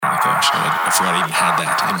gosh, I forgot I even had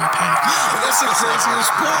that in my pack. That's the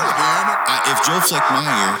craziest part, man. If Joe flicked my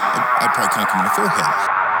ear, I'd probably conk him in the forehead.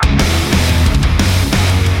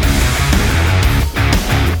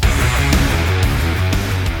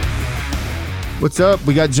 What's up?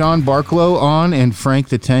 We got John Barklow on and Frank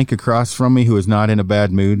the Tank across from me, who is not in a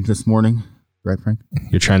bad mood this morning. Right, Frank?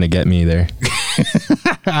 You're trying to get me there.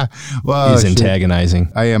 Well, he's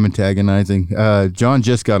antagonizing. I am antagonizing. John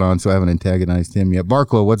just got on, so I haven't antagonized him yet.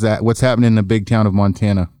 Barklow, what's that? What's happening in the big town of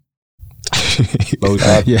Montana?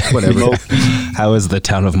 Whatever. How is the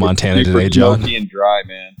town of Montana today, John? Smoky and dry,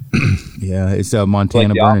 man. Yeah, it's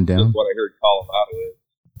Montana burning down. That's what I heard Colorado is.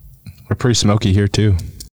 We're pretty smoky here too.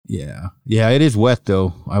 Yeah, it is wet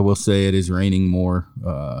though. I will say it is raining more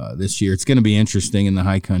this year. It's going to be interesting in the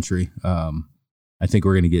high country. I think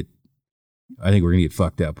we're going to get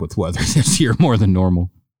fucked up with weather this year more than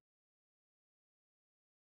normal.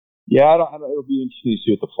 Yeah, it'll be interesting to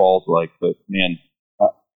see what the fall's like. But man,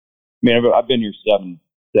 I've been here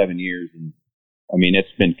seven years, and I mean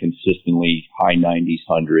it's been consistently high 90s,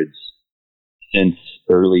 hundreds since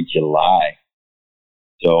early July.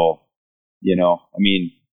 So, I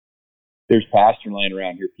mean, there's pasture land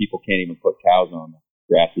around here. People can't even put cows on. The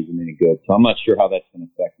grass isn't any good. So I'm not sure how that's going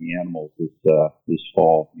to affect the animals this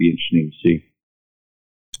fall. It'll be interesting to see.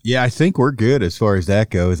 Yeah, I think we're good as far as that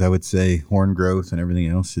goes. I would say horn growth and everything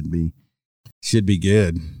else should be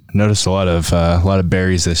good. Noticed a lot of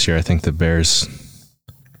berries this year. I think the bears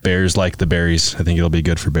like the berries. I think it'll be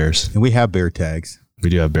good for bears. And we have bear tags. We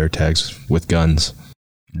do have bear tags with guns.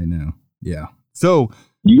 I know. Yeah. So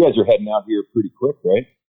you guys are heading out here pretty quick, right?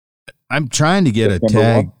 I'm trying to get a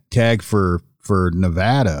tag for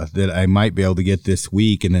Nevada that I might be able to get this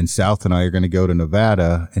week, and then South and I are going to go to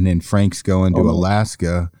Nevada, and then Frank's going to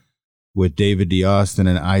Alaska with David DeAustin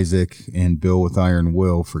and Isaac and Bill with Iron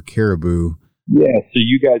Will for caribou. Yeah, so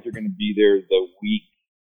you guys are going to be there the week.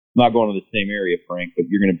 I'm not going to the same area, Frank, but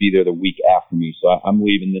you're going to be there the week after me. So I'm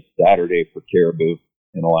leaving this Saturday for caribou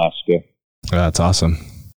in Alaska. That's awesome.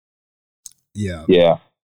 Yeah. Yeah.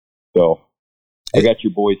 So I got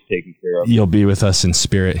your boys taken care of. You'll be with us in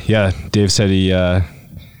spirit. Yeah, Dave said you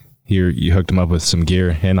hooked him up with some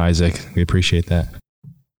gear, and Isaac. We appreciate that.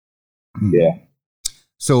 Yeah.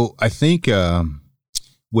 So I think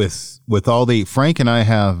with all the Frank and I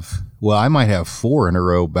have, well, I might have 4 in a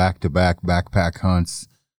row back-to-back backpack hunts.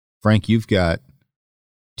 Frank, you've got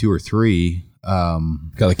 2 or 3.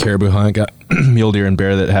 Got the caribou hunt, got mule deer and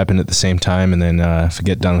bear that happened at the same time, and then if I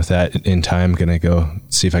get done with that in time, gonna go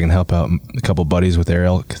see if I can help out a couple buddies with their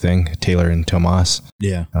elk thing, Taylor and Tomas.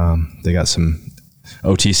 Yeah. They got some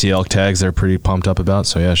OTC elk tags they're pretty pumped up about,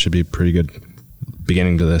 so yeah, it should be pretty good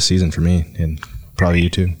beginning to the season for me, and probably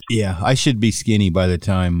you too. Yeah, I should be skinny by the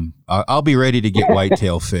time I'll be ready to get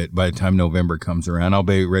whitetail fit by the time November comes around. I'll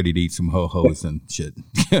be ready to eat some ho-hos and shit.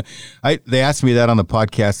 They asked me that on the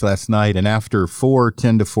podcast last night, and after 4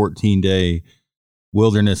 10 to 14 day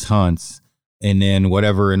wilderness hunts, and then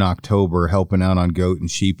whatever in October helping out on goat and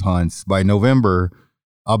sheep hunts, by November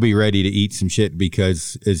I'll be ready to eat some shit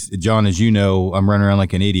because, John, as you know, I'm running around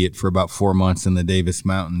like an idiot for about 4 months in the Davis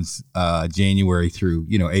Mountains, January through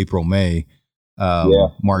April, May.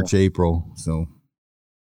 March, April. So,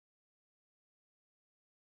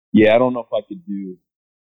 yeah, I don't know if I could do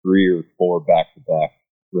 3 or 4 back to back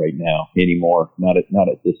right now anymore. Not at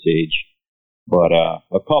this age, but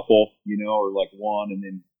a couple, or like one, and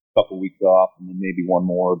then a couple weeks off, and then maybe one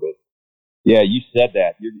more. But yeah, you said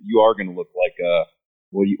that you are going to look like a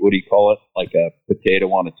what do you call it? Like a potato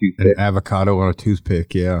on a toothpick. An avocado on a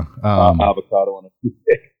toothpick. Yeah, avocado on a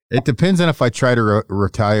toothpick. It depends on if I try to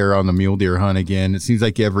retire on the mule deer hunt again. It seems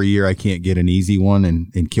like every year I can't get an easy one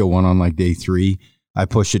and kill one on like day 3. I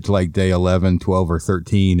push it to like day 11, 12, or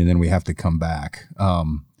 13, and then we have to come back.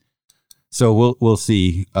 So we'll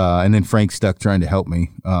see. And then Frank's stuck trying to help me.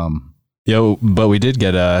 But we did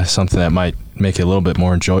get something that might make it a little bit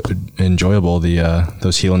more enjoyable.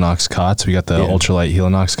 Those Helinox cots. We got the ultralight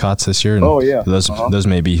Helinox cots this year. And those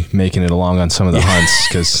may be making it along on some of the hunts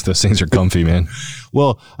because those things are comfy, man.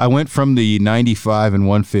 Well, I went from the 95 and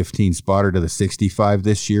 115 spotter to the 65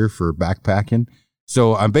 this year for backpacking.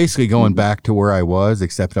 So I'm basically going back to where I was,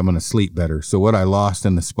 except I'm going to sleep better. So what I lost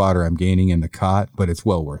in the spotter, I'm gaining in the cot, but it's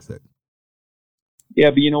well worth it.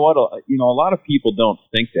 Yeah, but you know what? A lot of people don't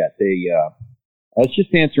think that. I was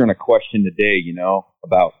just answering a question today,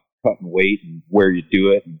 about cutting weight and where you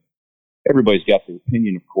do it. And everybody's got their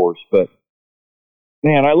opinion, of course, but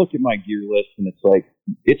man, I look at my gear list and it's like,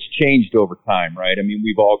 it's changed over time, right? I mean,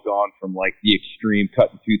 we've all gone from like the extreme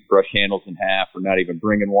cutting toothbrush handles in half or not even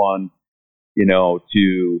bringing one,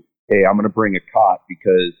 to, hey, I'm going to bring a cot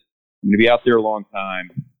because I'm going to be out there a long time.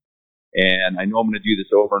 and I know I'm going to do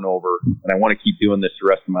this over and over, and I want to keep doing this the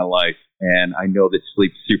rest of my life. And I know that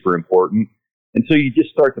sleep's super important. And so you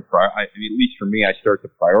just start to at least for me, I start to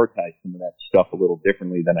prioritize some of that stuff a little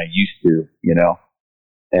differently than I used to,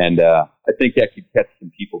 And I think that could catch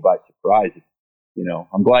some people by surprise.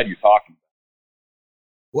 I'm glad you're talking.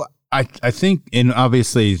 Well, I think, and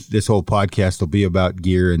obviously this whole podcast will be about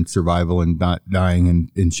gear and survival and not dying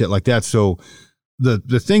and shit like that. So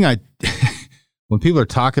the thing when people are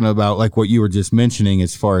talking about like what you were just mentioning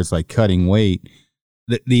as far as like cutting weight,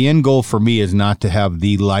 the end goal for me is not to have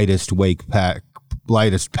the lightest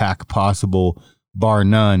pack possible, bar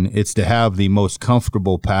none. It's to have the most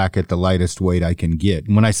comfortable pack at the lightest weight I can get.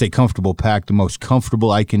 And when I say comfortable pack, the most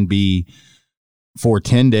comfortable I can be for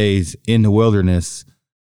 10 days in the wilderness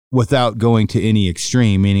without going to any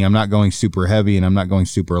extreme, meaning I'm not going super heavy and I'm not going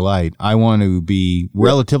super light. I want to be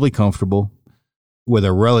relatively comfortable with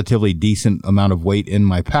a relatively decent amount of weight in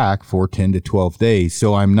my pack for 10 to 12 days.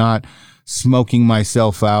 So I'm not smoking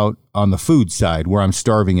myself out on the food side where I'm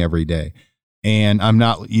starving every day. And I'm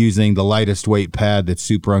not using the lightest weight pad that's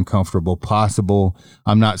super uncomfortable possible.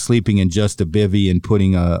 I'm not sleeping in just a bivvy and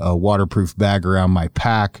putting a waterproof bag around my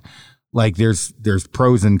pack. Like there's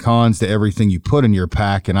pros and cons to everything you put in your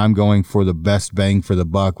pack, and I'm going for the best bang for the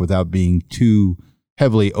buck without being too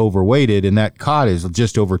heavily overweighted. And that cot is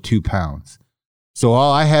just over 2 pounds. So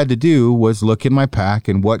all I had to do was look in my pack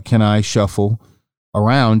and what can I shuffle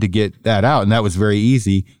around to get that out. And that was very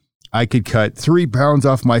easy. I could cut 3 pounds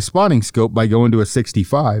off my spotting scope by going to a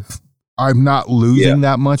 65. I'm not losing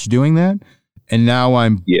that much doing that. And now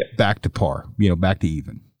I'm back to par, back to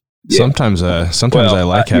even. Yeah. Sometimes I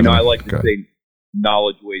like having. I like to say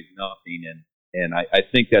knowledge weighs nothing, and I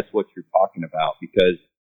think that's what you're talking about because,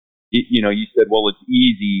 you said, well, it's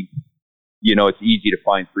easy, it's easy to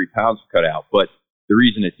find 3 pounds to cut out, but the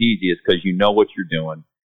reason it's easy is because you know what you're doing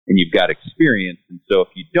and you've got experience, and so if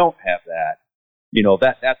you don't have that,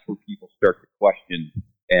 that's where people start to question,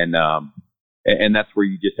 and that's where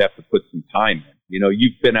you just have to put some time in.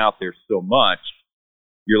 You've been out there so much.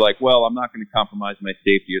 You're like, well, I'm not going to compromise my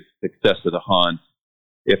safety or the success of the hunt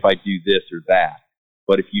if I do this or that.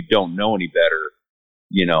 But if you don't know any better,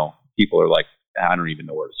 people are like, I don't even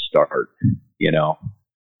know where to start, So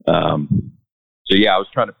I was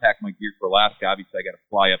trying to pack my gear for Alaska. Obviously, I got to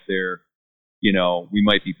fly up there. We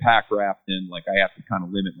might be pack rafting. Like I have to kind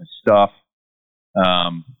of limit my stuff.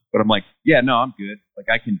 But I'm like, no, I'm good. Like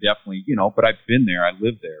I can definitely, but I've been there. I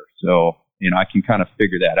live there. So, I can kind of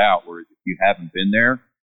figure that out. Whereas if you haven't been there,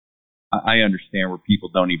 I understand where people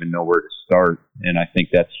don't even know where to start. And I think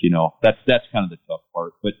that's kind of the tough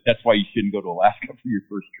part. But that's why you shouldn't go to Alaska for your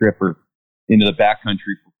first trip or into the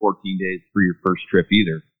backcountry for 14 days for your first trip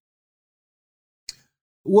either.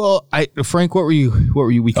 Well, Frank, what were you?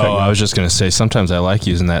 I was just going to say, sometimes I like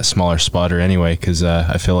using that smaller spotter anyway, because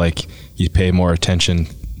I feel like you pay more attention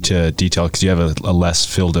to detail because you have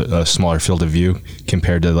a smaller field of view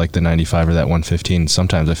compared to like the 95 or that 115.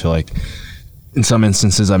 Sometimes I feel like in some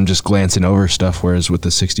instances I'm just glancing over stuff, whereas with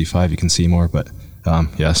the 65 you can see more. But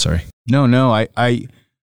sorry. No, I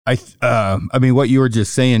mean, what you were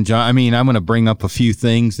just saying, John, I'm going to bring up a few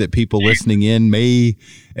things that people listening in may,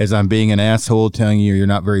 as I'm being an asshole telling you you're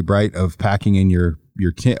not very bright of packing in your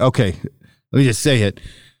tent. Okay, let me just say it.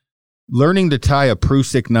 Learning to tie a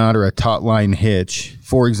Prusik knot or a taut line hitch,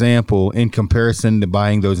 for example, in comparison to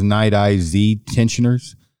buying those Night Eye Z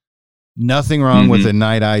tensioners, nothing wrong with a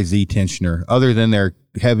Night Eye Z tensioner other than they're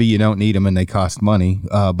heavy, you don't need them, and they cost money.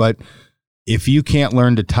 But if you can't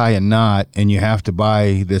learn to tie a knot and you have to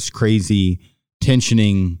buy this crazy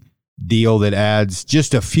tensioning deal that adds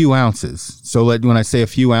just a few ounces. So when I say a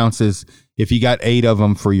few ounces, if you got 8 of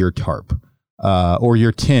them for your tarp or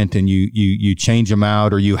your tent and you change them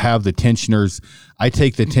out, or you have the tensioners, I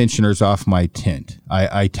take the tensioners off my tent.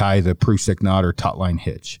 I tie the Prusik knot or taut line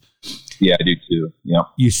hitch. Yeah, I do too. Yeah.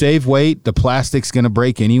 You save weight. The plastic's going to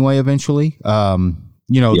break anyway eventually.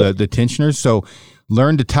 The tensioners. So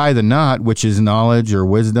learn to tie the knot, which is knowledge or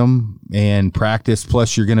wisdom and practice.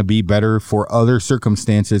 Plus, you're going to be better for other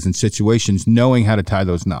circumstances and situations, knowing how to tie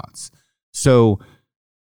those knots. So,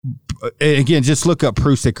 again, just look up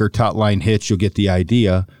Prusik or taut line hitch. You'll get the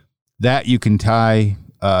idea. That you can tie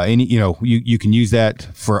you can use that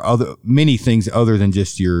for many things other than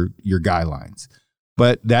just your guy lines.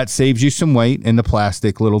 But that saves you some weight in the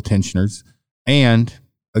plastic little tensioners. And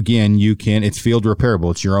again, it's field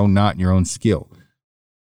repairable. It's your own knot and your own skill.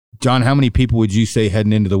 John, how many people would you say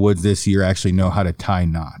heading into the woods this year actually know how to tie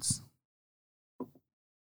knots?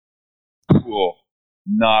 Cool.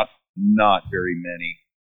 Not very many.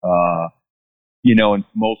 and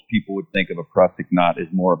most people would think of a prusik knot as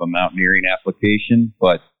more of a mountaineering application,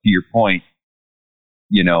 but to your point,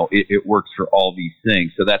 it works for all these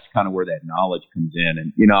things. So that's kind of where that knowledge comes in.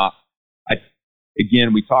 And,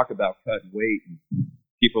 again, we talk about cutting weight, and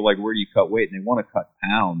people are like, where do you cut weight? And they want to cut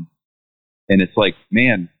pounds. And it's like,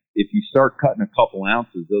 man, if you start cutting a couple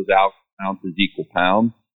ounces, those ounces equal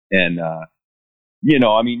pounds. And, you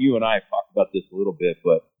and I have talked about this a little bit,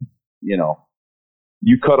 but,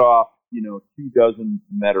 you cut off, 24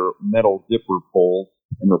 metal zipper poles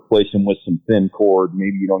and replace them with some thin cord.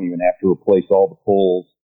 Maybe you don't even have to replace all the poles.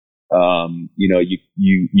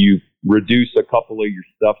 You reduce a couple of your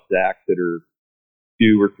stuff sacks that are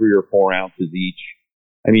 2 or 3 or 4 ounces each.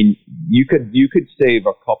 I mean, you could save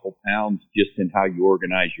a couple pounds just in how you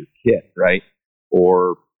organize your kit, right?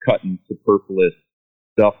 Or cutting superfluous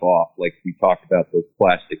stuff off, like we talked about those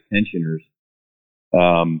plastic tensioners.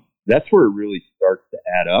 That's where it really starts to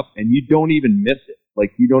add up, and you don't even miss it.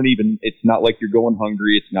 Like it's not like you're going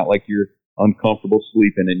hungry. It's not like you're uncomfortable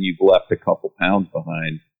sleeping and you've left a couple pounds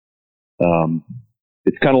behind.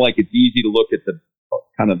 It's kind of like it's easy to look at the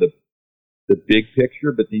big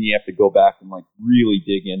picture, but then you have to go back and like really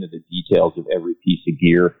dig into the details of every piece of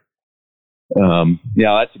gear.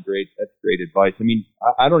 That's great advice. I mean,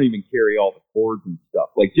 I don't even carry all the cords and stuff.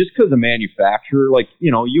 Like just because a manufacturer, like,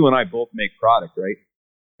 you and I both make product, right?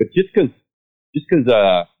 But just because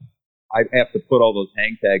I have to put all those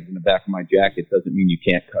hang tags in the back of my jacket doesn't mean you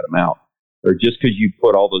can't cut them out. Or just because you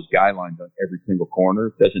put all those guy lines on every single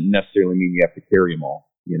corner doesn't necessarily mean you have to carry them all,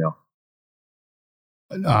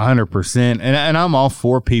 100%. And I'm all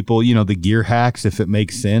for people, the gear hacks, if it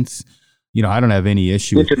makes sense. I don't have any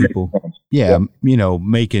issue with people. Yeah.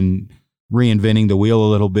 Reinventing the wheel a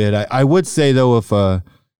little bit. I would say though,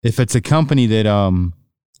 if it's a company that,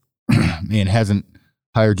 hasn't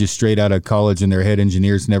hired just straight out of college and their head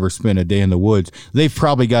engineers never spent a day in the woods, they've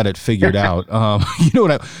probably got it figured out.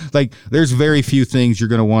 There's very few things you're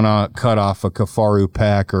going to want to cut off a Kifaru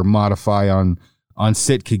pack or modify on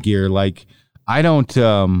Sitka gear. Like I don't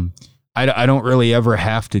really ever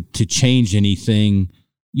have to change anything,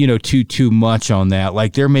 too much on that.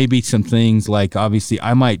 Like there may be some things, like obviously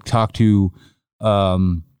I might talk to a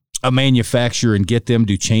manufacturer and get them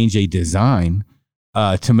to change a design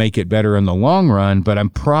to make it better in the long run, but I'm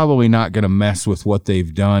probably not going to mess with what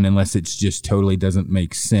they've done unless it's just totally doesn't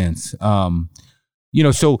make sense. With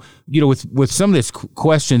some of these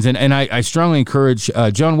questions, and I strongly encourage,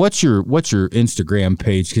 John, what's your Instagram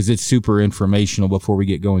page? Because it's super informational before we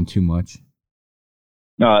get going too much.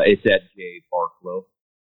 It's at Jay Barklow.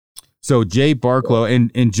 So Jay Barklow,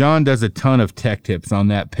 and John does a ton of tech tips on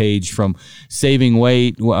that page, from saving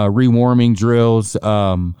weight, rewarming drills,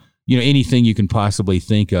 anything you can possibly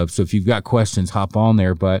think of. So if you've got questions, hop on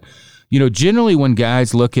there. But, generally when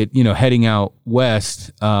guys look at, heading out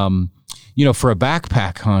west, for a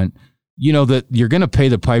backpack hunt, that you're going to pay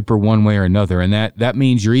the piper one way or another. And that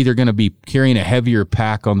means you're either going to be carrying a heavier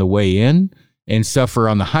pack on the way in and suffer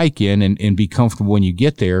on the hike in and be comfortable when you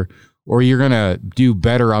get there, or you're going to do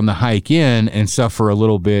better on the hike in and suffer a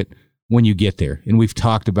little bit when you get there. And we've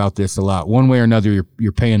talked about this a lot. One way or another,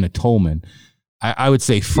 you're paying the tollman. I would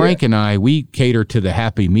say Frank and I, we cater to the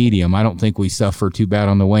happy medium. I don't think we suffer too bad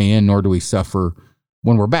on the way in, nor do we suffer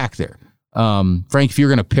when we're back there. Frank, if you're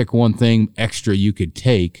going to pick one thing extra you could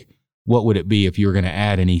take, what would it be if you were going to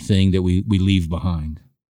add anything that we leave behind?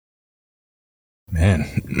 Man,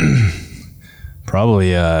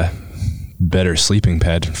 probably a better sleeping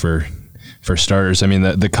pad for starters. I mean,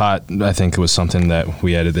 the cot, I think, was something that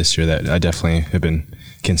we added this year that I definitely have been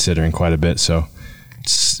considering quite a bit. So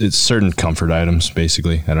it's certain comfort items,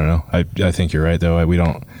 basically. I don't know. I think you're right, though.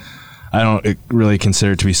 I don't really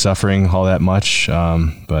consider it to be suffering all that much,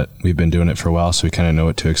 but we've been doing it for a while, so we kind of know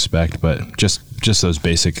what to expect. But just those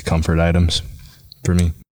basic comfort items for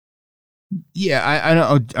me. Yeah, I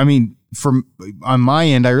don't. I mean, on my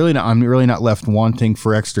end, I'm really not left wanting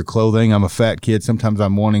for extra clothing. I'm a fat kid. Sometimes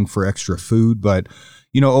I'm wanting for extra food, but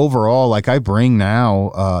overall, like I bring now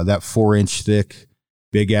that 4-inch thick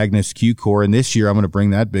Big Agnes Q-Core, and this year I'm going to bring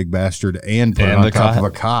that big bastard and put it on top of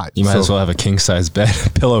a cot. You might as well have a king-size bed,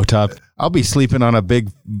 pillow top. I'll be sleeping on a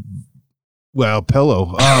big,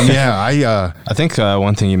 pillow. I think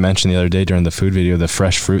one thing you mentioned the other day during the food video, the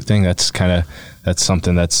fresh fruit thing, that's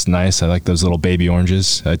something that's nice. I like those little baby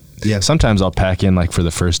oranges. Sometimes I'll pack in, like for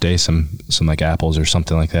the first day, some like apples or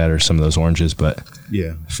something like that, or some of those oranges, but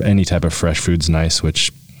any type of fresh food's nice,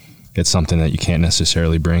 which it's something that you can't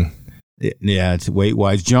necessarily bring. Yeah, it's weight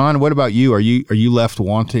wise. John, what about you? Are you left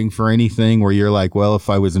wanting for anything where you're like, well,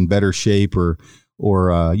 if I was in better shape or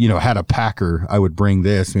had a packer, I would bring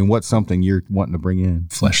this. I mean, what's something you're wanting to bring in?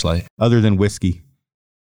 Fleshlight. Other than whiskey.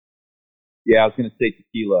 Yeah, I was going to say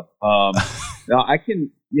tequila. Now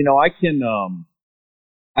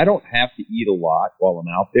I don't have to eat a lot while I'm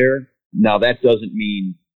out there. Now that doesn't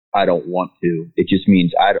mean I don't want to. It just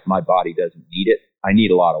means my body doesn't need it. I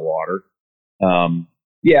need a lot of water.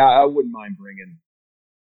 I wouldn't mind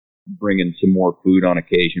bringing some more food on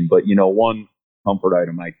occasion. But, one comfort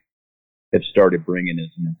item I have started bringing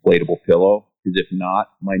is an inflatable pillow. Because if not,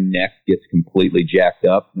 my neck gets completely jacked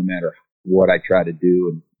up no matter what I try to do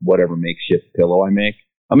and whatever makeshift pillow I make.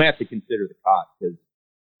 I'm going to have to consider the cot because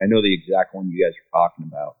I know the exact one you guys are talking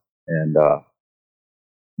about. And,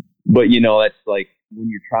 but that's like when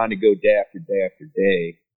you're trying to go day after day after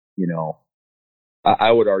day,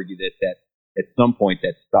 I would argue that at some point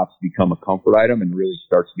that stops to become a comfort item and really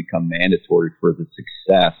starts to become mandatory for the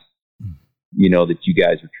success, that you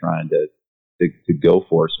guys are trying to go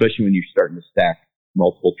for, especially when you're starting to stack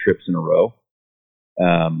multiple trips in a row.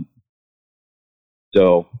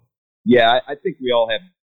 I think we all have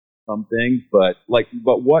some things, but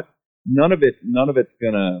what, none of it's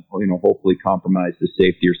gonna, hopefully compromise the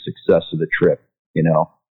safety or success of the trip.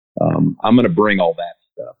 I'm going to bring all that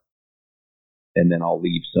stuff and then I'll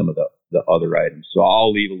leave some of the other items. So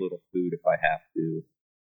I'll leave a little food if I have to.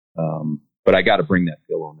 But I got to bring that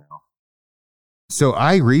pillow now. So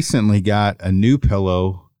I recently got a new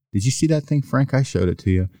pillow. Did you see that thing, Frank? I showed it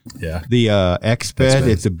to you. Yeah. The Exped.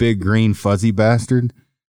 It's a big green fuzzy bastard.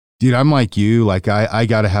 Dude, I'm like you. Like I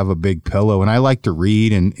got to have a big pillow, and I like to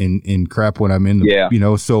read and crap when I'm in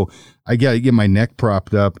the, so I got to get my neck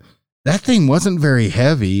propped up. That thing wasn't very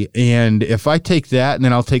heavy, and if I take that, and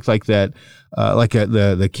then I'll take like that,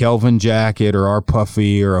 the Kelvin jacket or our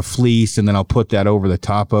puffy or a fleece, and then I'll put that over the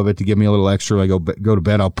top of it to give me a little extra. When I go to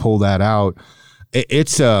bed, I'll pull that out.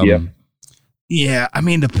 Yeah, I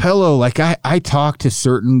mean, the pillow, like I talk to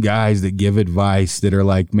certain guys that give advice that are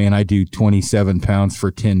like, man, I do 27 pounds for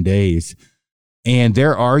 10 days. And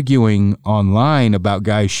they're arguing online about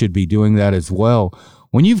guys should be doing that as well.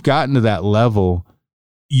 When you've gotten to that level,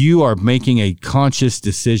 you are making a conscious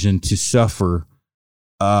decision to suffer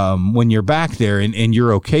when you're back there and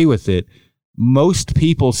you're okay with it. Most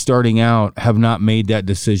people starting out have not made that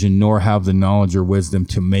decision, nor have the knowledge or wisdom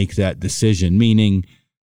to make that decision, meaning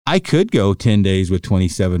I could go 10 days with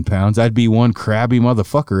 27 pounds. I'd be one crabby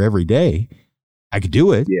motherfucker every day. I could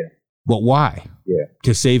do it. Yeah. But why? Yeah.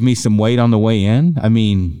 To save me some weight on the way in? I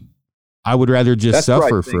mean, I would rather just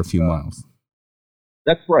suffer for a few miles.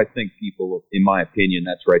 That's where I think people, in my opinion,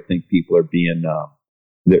 that's where I think people are being,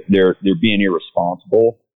 they're being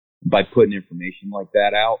irresponsible by putting information like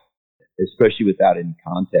that out, especially without any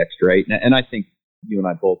context, right? And I think you and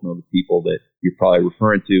I both know the people that you're probably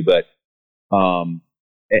referring to, but,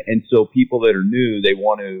 and so people that are new, they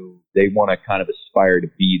want to kind of aspire to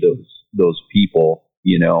be those people,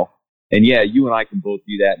 and yeah, you and I can both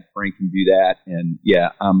do that, and Frank can do that. And yeah,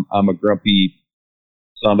 I'm a grumpy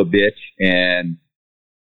son of a bitch. And,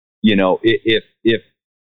 if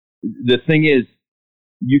the thing is,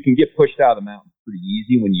 you can get pushed out of the mountain pretty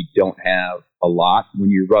easy when you don't have a lot, when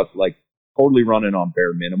you're totally running on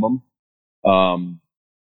bare minimum.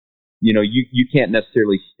 You can't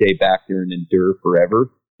necessarily stay back there and endure forever.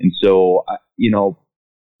 And so,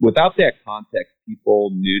 without that context,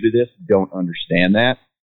 people new to this don't understand that.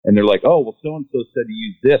 And they're like, oh, well, so-and-so said to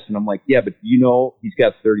use this. And I'm like, yeah, but he's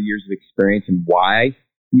got 30 years of experience and why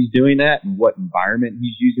he's doing that and what environment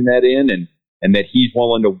he's using that in, and that he's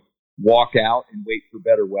willing to walk out and wait for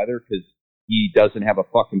better weather because he doesn't have a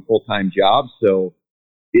fucking full-time job. So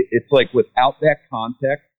it's like without that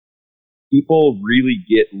context, people really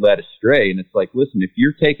get led astray. And it's like, listen, if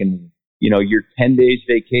you're taking your 10 days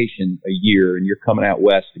vacation a year and you're coming out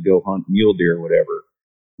west to go hunt mule deer or whatever,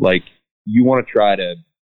 like you want to try to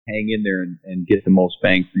hang in there and get the most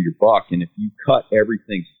bang for your buck. And if you cut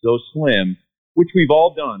everything so slim, which we've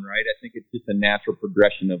all done, right? I think it's just a natural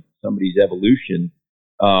progression of somebody's evolution.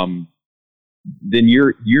 Then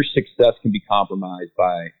your success can be compromised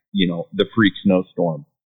by, the freak snowstorm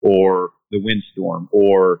or the windstorm,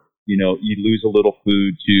 or, you lose a little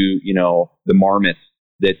food to, the marmots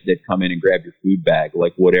that come in and grab your food bag,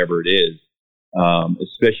 like whatever it is,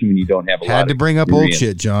 especially when you don't have a lot of experience. Had to bring up old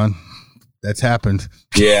shit, John. That's happened.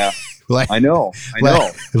 Yeah, I know.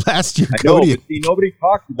 Last year, I know, but see, nobody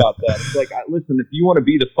talks about that. It's like, listen, if you want to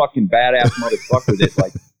be the fucking badass motherfucker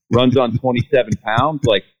that runs on 27 pounds,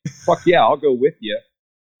 fuck yeah, I'll go with you.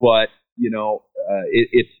 But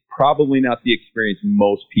it's probably not the experience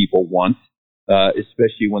most people want,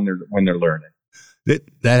 especially when they're learning. That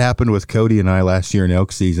happened with Cody and I last year in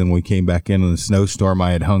elk season. We came back in the snowstorm.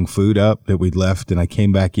 I had hung food up that we'd left, and I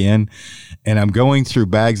came back in, and I'm going through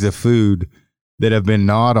bags of food that have been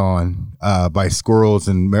gnawed on by squirrels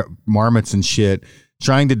and marmots and shit,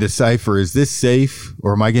 trying to decipher, is this safe,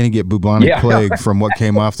 or am I going to get bubonic plague from what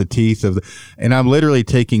came off the teeth of the, and I'm literally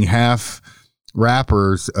taking half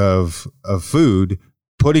wrappers of food,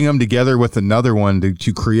 putting them together with another one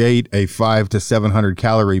to create a 500 to 700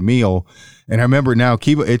 calorie meal. And I remember now,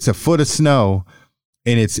 it's a foot of snow,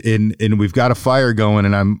 and and we've got a fire going,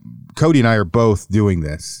 and Cody and I are both doing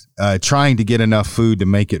this, trying to get enough food to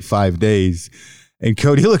make it 5 days. And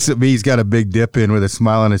Cody looks at me, he's got a big dip in with a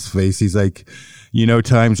smile on his face. He's like,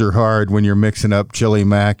 times are hard when you're mixing up chili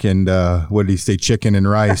mac and what did he say, chicken and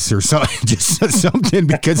rice or something, just something,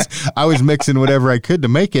 because I was mixing whatever I could to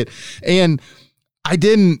make it. And I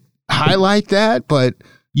didn't highlight that, but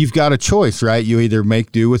you've got a choice, right? You either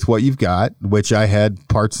make do with what you've got, which I had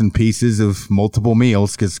parts and pieces of multiple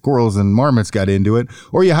meals because squirrels and marmots got into it,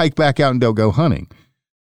 or you hike back out and don't go hunting.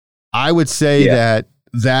 I would say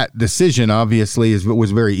that decision obviously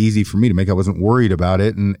was very easy for me to make. I wasn't worried about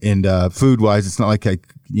it. And food wise, it's not like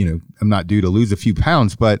I'm not due to lose a few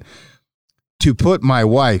pounds, but to put my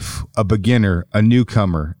wife, a beginner, a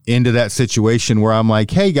newcomer, into that situation where I'm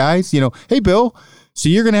like, hey guys, hey Bill, so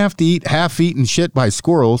you're going to have to eat half-eaten shit by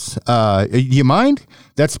squirrels. You mind?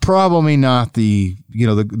 That's probably not the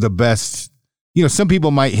best. Some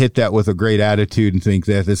people might hit that with a great attitude and think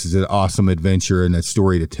that this is an awesome adventure and a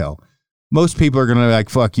story to tell. Most people are going to be like,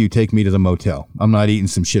 fuck you, take me to the motel. I'm not eating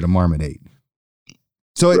some shit a marmot ate.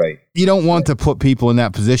 So you don't want to put people in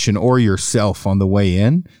that position or yourself on the way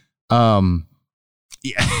in. I'm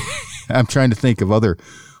trying to think of other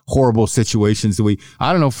horrible situations that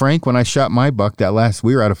I don't know, Frank, when I shot my buck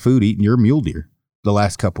we were out of food eating your mule deer the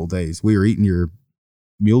last couple of days. We were eating your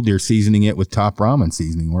mule deer, seasoning it with top ramen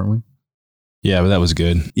seasoning, weren't we? Yeah, but that was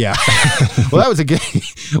good. Yeah. Well, that was a good,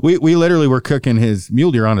 we literally were cooking his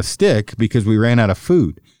mule deer on a stick because we ran out of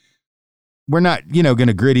food. We're not, going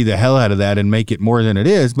to gritty the hell out of that and make it more than it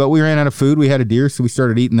is, but we ran out of food. We had a deer, so we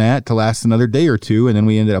started eating that to last another day or two, and then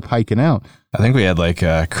we ended up hiking out. I think we had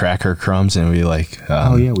cracker crumbs, and we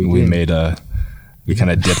we made we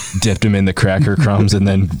kind of dipped them in the cracker crumbs, and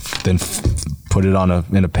then put it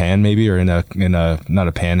in a pan maybe, or in a not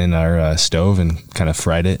a pan, in our stove, and kind of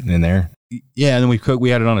fried it in there. Yeah, and then we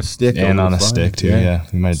had it on a stick. And on a stick too, yeah.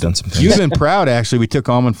 We might have done some things. You've been proud, actually. We took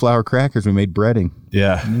almond flour crackers, we made breading.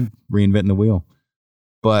 Yeah. Reinventing the wheel.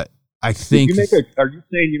 But I think... are you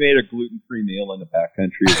saying you made a gluten-free meal in the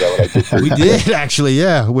backcountry? Is that what I just heard? We did, actually,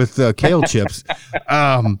 yeah, with kale chips.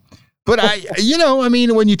 But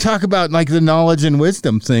when you talk about the knowledge and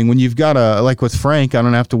wisdom thing, when you've got like with Frank, I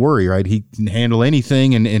don't have to worry, right? He can handle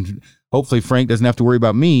anything, and hopefully Frank doesn't have to worry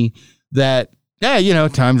about me, that... Yeah,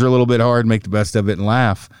 times are a little bit hard, make the best of it and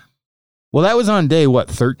laugh. Well, that was on day,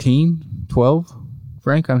 13, 12,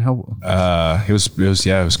 Frank? On how? It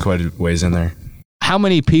was quite a ways in there. How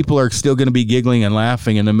many people are still going to be giggling and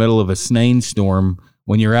laughing in the middle of a snowstorm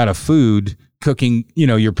when you're out of food, cooking,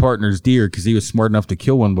 your partner's deer because he was smart enough to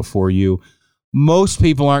kill one before you? Most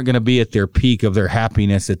people aren't going to be at their peak of their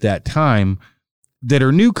happiness at that time that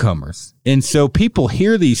are newcomers. And so people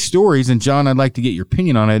hear these stories, and John, I'd like to get your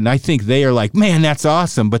opinion on it. And I think they are like, man, that's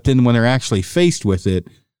awesome. But then when they're actually faced with it,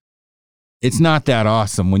 it's not that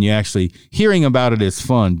awesome. When you actually hearing about it is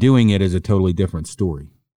fun, doing it is a totally different story.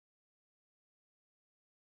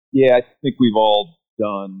 Yeah, I think we've all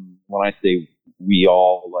done, when I say we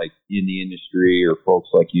all, in the industry or folks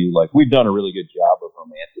like you, we've done a really good job of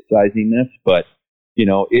romanticizing this, but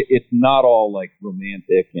it's not all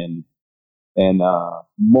romantic, and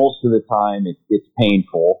most of the time it's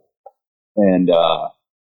painful. And,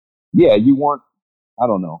 you want, I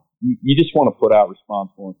don't know, you just want to put out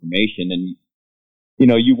responsible information, and,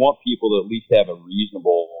 you want people to at least have a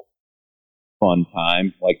reasonable fun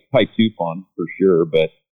time, type 2 fun for sure. But,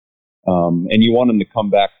 and you want them to come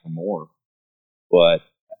back for more, but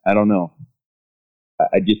I don't know.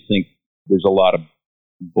 I just think there's a lot of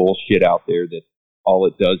bullshit out there that all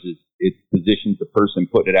it does is it positions the person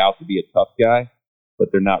putting it out to be a tough guy, but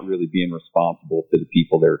they're not really being responsible to the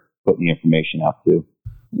people they're putting the information out to.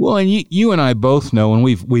 Well, and you and I both know, and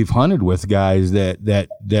we've hunted with guys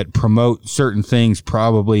that promote certain things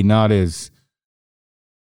probably not as,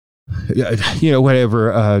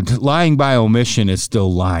 whatever. Lying by omission is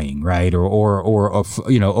still lying, right? Or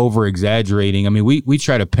over exaggerating. I mean, we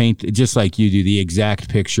try to paint, just like you do, the exact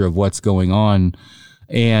picture of what's going on.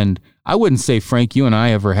 And I wouldn't say, Frank, you and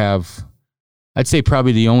I ever have I'd say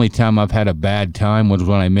probably the only time I've had a bad time was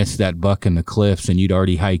when I missed that buck in the cliffs and you'd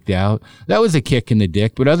already hiked out. That was a kick in the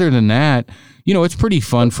dick. But other than that, it's pretty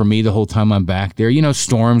fun for me the whole time I'm back there.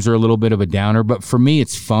 Storms are a little bit of a downer, but for me,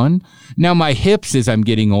 it's fun. Now, my hips, as I'm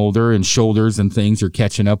getting older, and shoulders and things are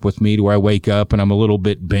catching up with me to where I wake up and I'm a little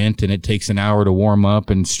bit bent and it takes an hour to warm up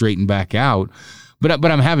and straighten back out. But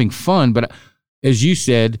I'm having fun. But as you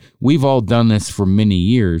said, we've all done this for many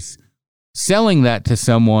years. Selling that to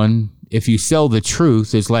someone, if you sell the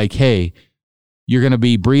truth, is like, hey, you're going to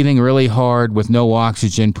be breathing really hard with no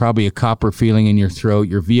oxygen, probably a copper feeling in your throat.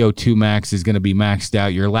 Your VO2 max is going to be maxed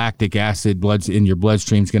out. Your lactic acid in your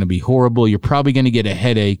bloodstream is going to be horrible. You're probably going to get a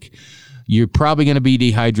headache. You're probably going to be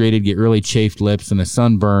dehydrated, get really chafed lips and a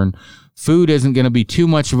sunburn. Food isn't going to be too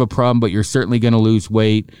much of a problem, but you're certainly going to lose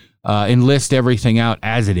weight. Enlist everything out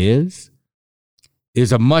as it is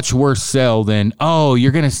a much worse sell than, oh,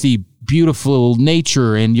 you're going to see beautiful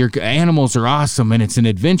nature and your animals are awesome and it's an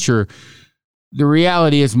adventure. The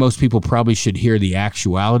reality is most people probably should hear the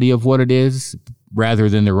actuality of what it is rather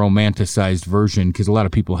than the romanticized version, because a lot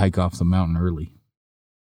of people hike off the mountain early.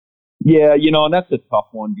 Yeah, and that's a tough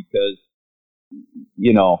one because,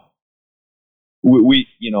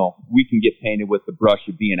 we can get painted with the brush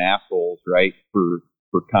of being assholes, right? For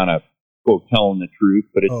kind of, quote, telling the truth,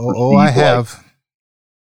 but it's I have.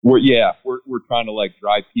 We're trying to like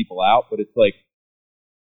drive people out, but it's like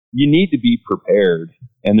you need to be prepared,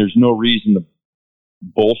 and there's no reason to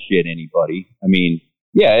bullshit anybody. I mean,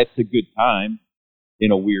 yeah, it's a good time in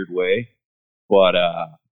a weird way, but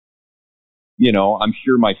I'm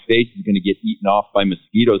sure my face is going to get eaten off by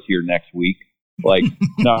mosquitoes here next week. Like,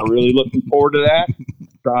 not really looking forward to that.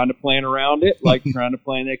 Trying to plan around it, like trying to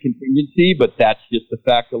plan that contingency, but that's just the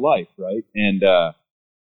fact of life, right? And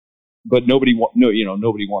but nobody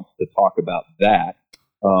wants to talk about that.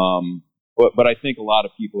 But I think a lot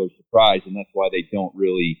of people are surprised, and that's why they don't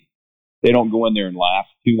go in there and last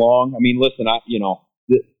too long. I mean, listen,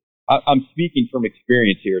 I'm speaking from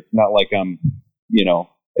experience here. It's not like I'm,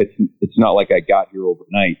 it's not like I got here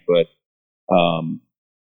overnight, but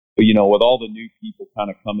with all the new people kind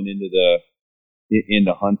of coming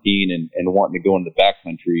into hunting and wanting to go into the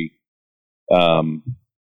backcountry,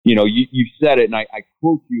 you said it, and I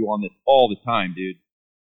quote you on this all the time, dude,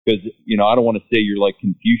 because, I don't want to say you're like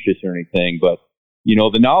Confucius or anything, but,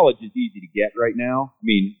 the knowledge is easy to get right now. I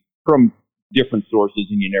mean, from different sources,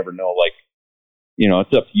 and you never know, like,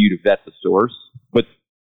 it's up to you to vet the source. But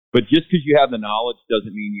just because you have the knowledge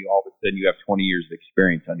doesn't mean you all of a sudden you have 20 years of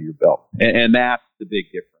experience under your belt. And that's the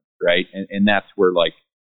big difference, right? And that's where, like,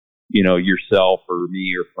 yourself or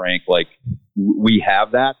me or Frank, like, we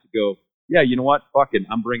have that to go, yeah, you know what? Fucking,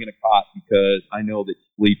 I'm bringing a cot because I know that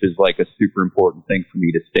sleep is like a super important thing for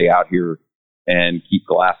me to stay out here and keep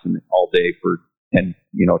glassing it all day for 10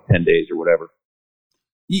 days or whatever.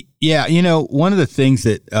 Yeah. One of the things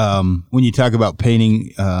that, when you talk about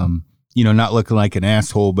painting, not looking like an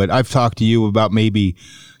asshole, but I've talked to you about maybe,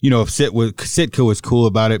 if Sitka was cool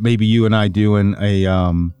about it, maybe you and I doing a,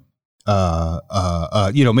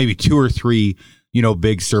 maybe 2 or 3,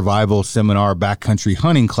 big survival seminar backcountry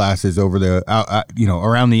hunting classes over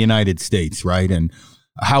around the United States, right? And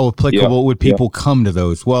how applicable would people come to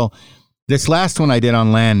those? Well, this last one I did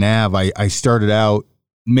on Land Nav, I started out,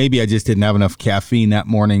 maybe I just didn't have enough caffeine that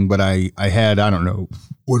morning, but I had, I don't know,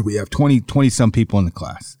 what do we have, 20 some people in the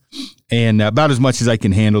class, and about as much as I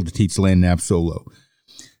can handle to teach Land Nav solo.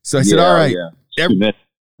 So I said, all right.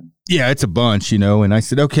 Yeah, it's a bunch, and I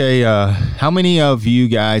said, okay, how many of you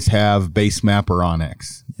guys have Base Map or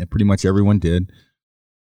Onyx? Yeah, pretty much everyone did.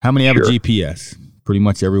 How many have a GPS? Pretty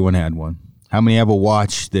much everyone had one. How many have a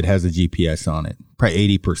watch that has a GPS on it?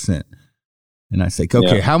 Probably 80%. And I say,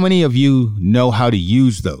 okay, how many of you know how to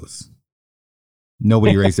use those?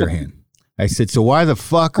 Nobody raised their hand. I said, so why the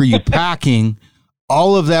fuck are you packing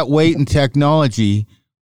all of that weight and technology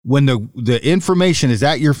when the information is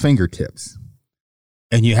at your fingertips?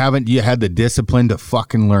 And you had the discipline to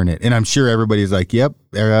fucking learn it. And I'm sure everybody's like, yep,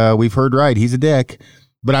 we've heard right. He's a dick.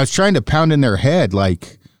 But I was trying to pound in their head,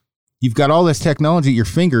 like, you've got all this technology at your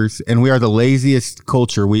fingers, and we are the laziest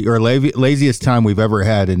culture, laziest time we've ever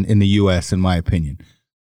had in the U.S., in my opinion.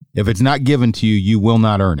 If it's not given to you, you will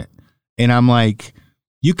not earn it. And I'm like,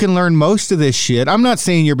 you can learn most of this shit. I'm not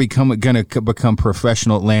saying you're going to become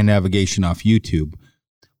professional at land navigation off YouTube,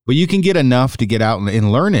 but you can get enough to get out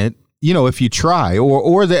and learn it. If you try,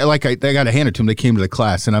 or they got to hand it to them. They came to the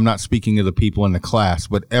class, and I'm not speaking of the people in the class,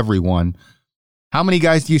 but everyone. How many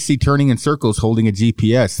guys do you see turning in circles holding a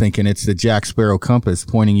GPS thinking it's the Jack Sparrow compass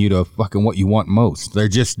pointing you to fucking what you want most? They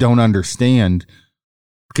just don't understand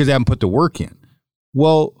because they haven't put the work in.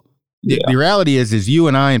 Well, The reality is you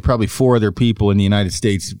and I and probably 4 other people in the United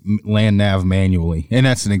States land nav manually, and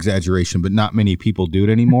that's an exaggeration, but not many people do it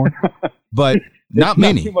anymore. But not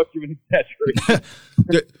many. Too much of an exaggeration.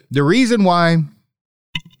 The reason why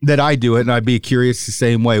that I do it, and I'd be curious the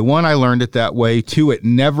same way. 1, I learned it that way. 2, it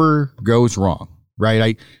never goes wrong,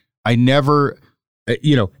 right? I never,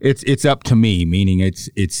 it's up to me. Meaning it's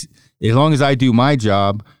as long as I do my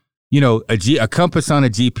job. A compass on a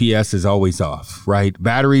GPS is always off, right?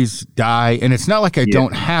 Batteries die, and it's not like I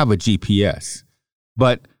don't have a GPS,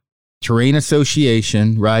 but terrain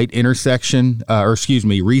association, right? Resection,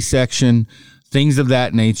 things of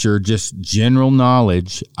that nature, just general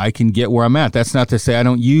knowledge, I can get where I'm at. That's not to say I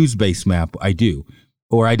don't use Basemap. I do.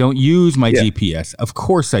 Or I don't use my GPS. Of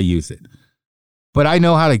course I use it. But I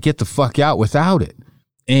know how to get the fuck out without it.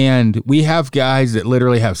 And we have guys that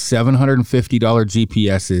literally have $750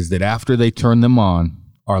 GPSs that after they turn them on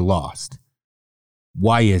are lost.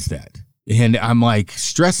 Why is that? And I'm like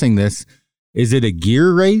stressing this. Is it a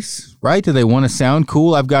gear race, right? Do they want to sound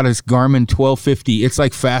cool? I've got a Garmin 1250. It's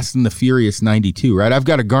like Fast and the Furious 92, right? I've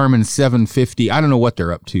got a Garmin 750. I don't know what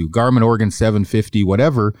they're up to. Garmin Oregon 750,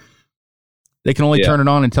 whatever. They can only turn it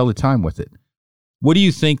on and tell the time with it. What do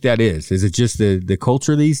you think that is? Is it just the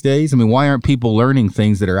culture these days? I mean, why aren't people learning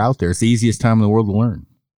things that are out there? It's the easiest time in the world to learn.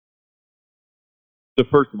 So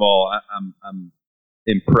first of all, I'm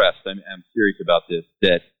impressed. I'm serious about this,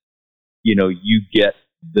 that, you get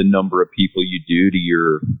the number of people you do to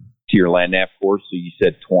your land nav course. So you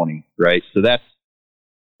said 20, right? So that's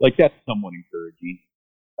somewhat encouraging.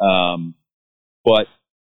 But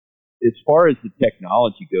as far as the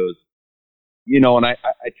technology goes, and I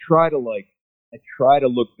try to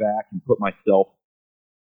look back and put myself,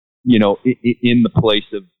 in the place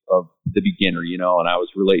of the beginner, and I was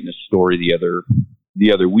relating a story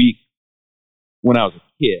the other week when I was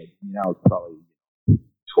a kid. I was probably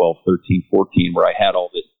 12, 13, 14, where I had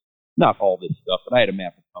not all this stuff, but I had a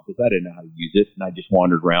map and compass. I didn't know how to use it, and I just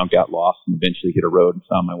wandered around, got lost, and eventually hit a road and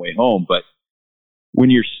found my way home. But when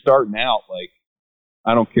you're starting out,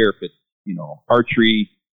 I don't care if it's, archery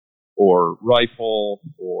or rifle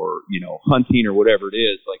or, hunting or whatever it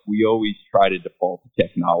is, we always try to default to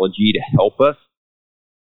technology to help us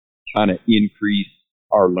kind of increase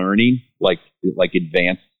our learning,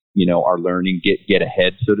 advance, our learning, get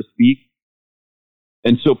ahead, so to speak.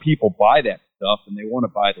 And so people buy that stuff and they want to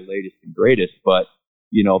buy the latest and greatest, but,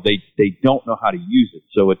 they don't know how to use it.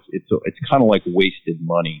 So it's kind of like wasted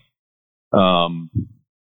money. So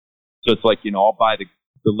it's I'll buy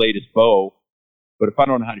the latest bow, but if I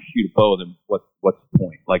don't know how to shoot a bow, then what's the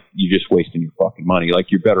point? You're just wasting your fucking money.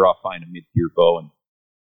 You're better off buying a mid-tier bow and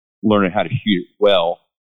learning how to shoot it well.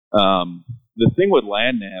 The thing with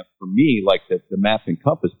land nav for me, the map and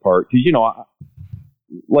compass part, because,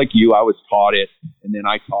 I was taught it and then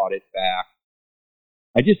I taught it back.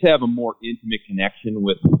 I just have a more intimate connection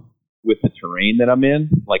with the terrain that I'm in.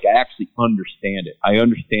 I actually understand it. I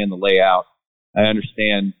understand the layout. I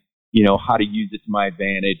understand, how to use it to my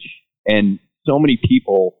advantage. And so many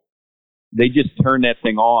people, they just turn that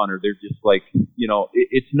thing on, or they're just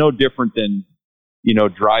it's no different than,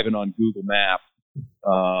 driving on Google Maps,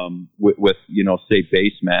 with say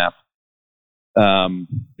Basemap.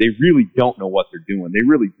 They really don't know what they're doing. They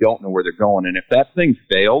really don't know where they're going. And if that thing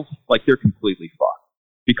fails, they're completely fucked,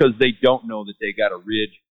 because they don't know that they got a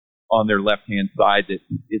ridge on their left-hand side that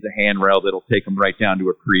is a handrail that'll take them right down to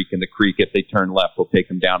a creek, and the creek, if they turn left, will take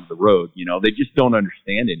them down to the road. They just don't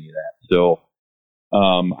understand any of that. So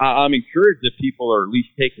I'm encouraged that people are at least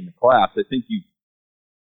taking the class. I think you've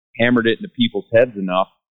hammered it into people's heads enough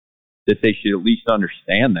that they should at least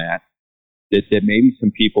understand that maybe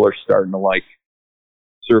some people are starting to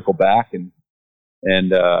circle back and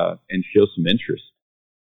show some interest.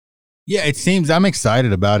 Yeah, it seems I'm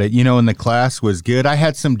excited about it. And the class was good. I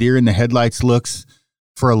had some deer in the headlights looks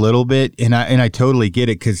for a little bit, and I totally get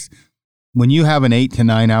it, because when you have an 8 to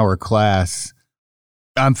 9 hour class,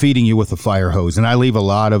 I'm feeding you with a fire hose, and I leave a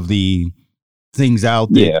lot of the things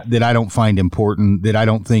out that I don't find important, that I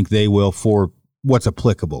don't think they will for what's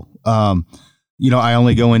applicable. I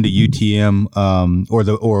only go into UTM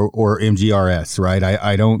or MGRS, right?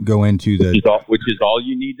 I don't go into which is all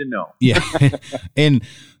you need to know. Yeah, and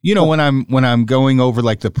when I'm going over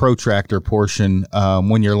the protractor portion,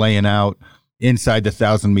 when you're laying out inside the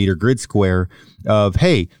 1,000-meter grid square of,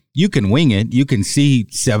 hey, you can wing it, you can see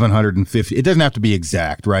 750. It doesn't have to be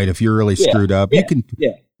exact, right? If you're really screwed up, you can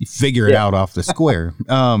figure it out off the square.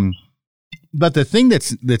 But the thing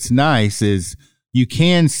that's nice is, you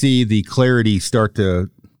can see the clarity start to,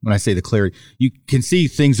 when I say the clarity, you can see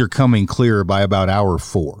things are coming clearer by about hour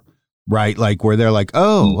 4, right? Where they're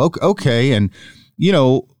oh, okay. And,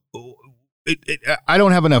 I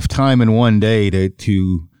don't have enough time in one day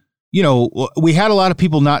to, we had a lot of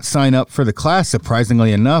people not sign up for the class,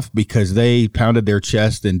 surprisingly enough, because they pounded their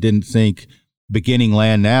chest and didn't think beginning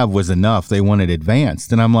land nav was enough. They wanted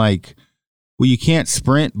advanced. And I'm like, well, you can't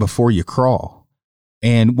sprint before you crawl.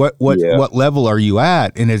 And what level are you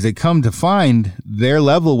at? And as it come to find, their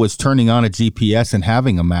level was turning on a GPS and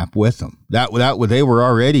having a map with them. They were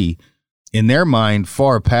already in their mind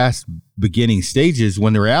far past beginning stages,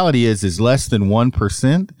 when the reality is less than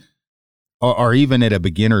 1% are even at a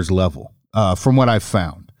beginner's level, from what I've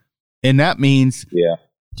found. And that means,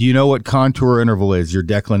 do you know what contour interval is? Your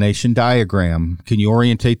declination diagram. Can you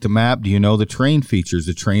orientate the map? Do you know the terrain features,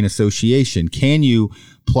 the terrain association? Can you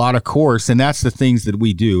plot a course? And that's the things that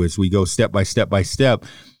we do as we go step by step by step.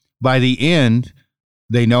 By the end,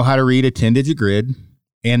 they know how to read a 10-digit grid,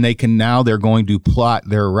 and they're going to plot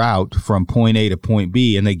their route from point A to point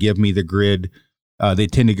B, and they give me the grid, the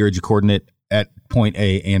 10-digit grid coordinate at point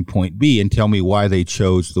A and point B, and tell me why they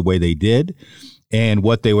chose the way they did and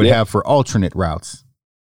what they would have for alternate routes.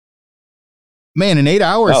 Man, in 8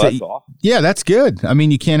 hours. Oh, that's awesome. Yeah, that's good. I mean,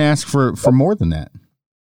 you can't ask for more than that.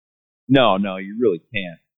 No, you really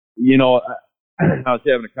can't. I was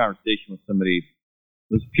having a conversation with somebody,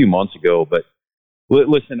 it was a few months ago, but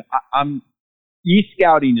listen,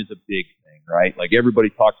 e-scouting is a big thing, right? Like, everybody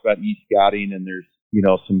talks about e-scouting, and there's,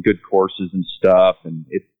 some good courses and stuff, and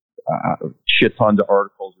it's shit tons of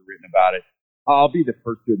articles are written about it. I'll be the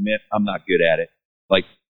first to admit I'm not good at it. Like,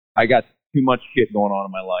 I got too much shit going on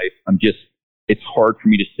in my life. It's hard for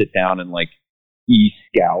me to sit down and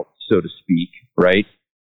e-scout, so to speak, right?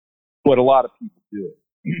 But a lot of people do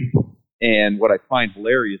it. And what I find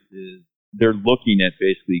hilarious is they're looking at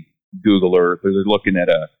basically Google Earth, or they're looking at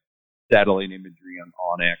a satellite imagery on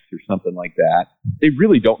OnX or something like that. They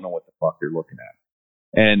really don't know what the fuck they're looking at.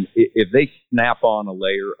 And if they snap on a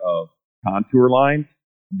layer of contour lines,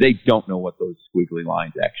 they don't know what those squiggly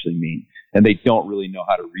lines actually mean. And they don't really know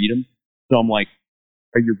how to read them. So I'm like,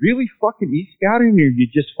 are you really fucking e-scouting, or are you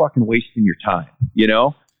just fucking wasting your time?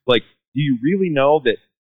 Like, do you really know that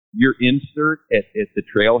your insert at the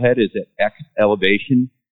trailhead is at X elevation,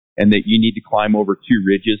 and that you need to climb over 2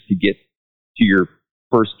 ridges to get to your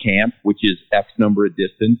first camp, which is X number of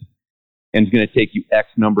distance, and it's going to take you X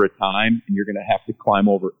number of time, and you're going to have to climb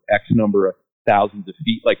over X number of thousands of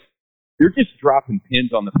feet? Like, they're just dropping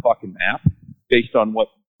pins on the fucking map based on what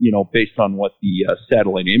the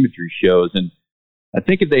satellite imagery shows. And I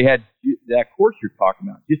think if they had that course you're talking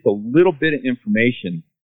about, just a little bit of information,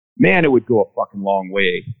 man, it would go a fucking long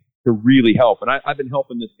way to really help. And I've been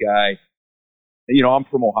helping this guy. I'm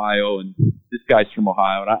from Ohio, and this guy's from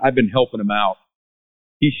Ohio, and I've been helping him out.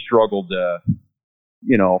 He struggled to,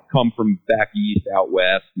 come from back east out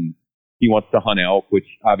west, and he wants to hunt elk, which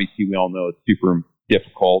obviously we all know is super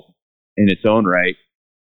difficult in its own right.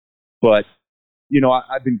 But,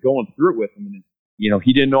 I've been going through it with him, and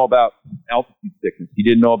he didn't know about altitude sickness. He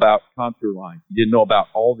didn't know about contour lines. He didn't know about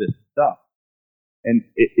all this stuff. And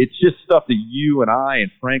it's just stuff that you and I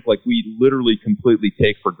and Frank, we literally completely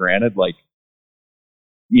take for granted. Like,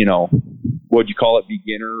 what'd you call it?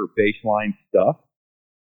 Beginner or baseline stuff.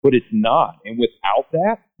 But it's not. And without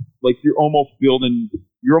that, you're almost building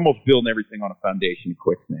everything on a foundation of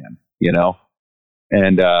quicksand,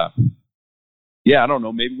 And, I don't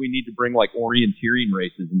know. Maybe we need to bring orienteering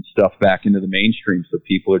races and stuff back into the mainstream, so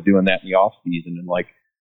people are doing that in the off season and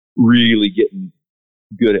really getting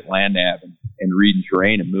good at land nav and reading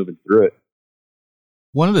terrain and moving through it.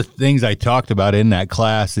 One of the things I talked about in that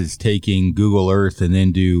class is taking Google Earth and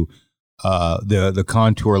then do the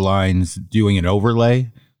contour lines, doing an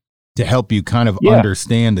overlay to help you kind of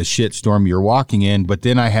understand the shitstorm you're walking in. But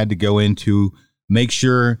then I had to go into make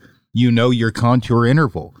sure your contour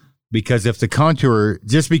interval. Because if the contour,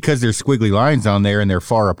 just because there's squiggly lines on there and they're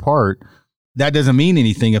far apart, that doesn't mean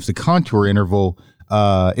anything if the contour interval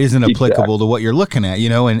isn't applicable to what you're looking at,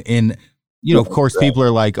 and of course, people are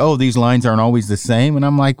like, oh, these lines aren't always the same. And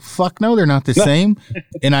I'm like, fuck no, they're not the same.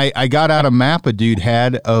 And I got out a map a dude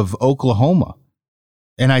had of Oklahoma.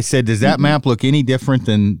 And I said, does that map look any different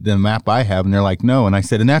than the map I have? And they're like, no. And I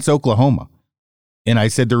said, and that's Oklahoma. And I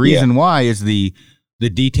said, the reason why is the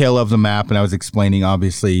detail of the map, and I was explaining,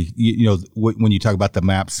 obviously, when you talk about the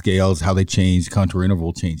map scales, how they change, contour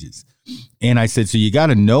interval changes. And I said, so you got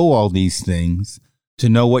to know all these things to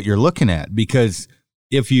know what you're looking at. Because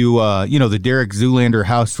if you, the Derek Zoolander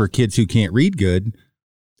house for kids who can't read good,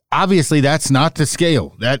 obviously that's not the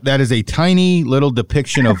scale. That is a tiny little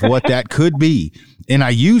depiction of what that could be. And I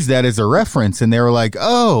use that as a reference, and they were like,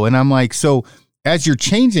 oh, and I'm like, so as you're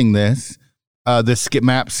changing this, the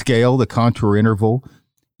map scale, the contour interval,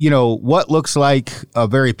 what looks like a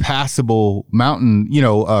very passable mountain,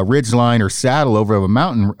 ridge line or saddle over a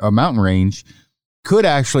mountain range could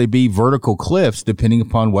actually be vertical cliffs depending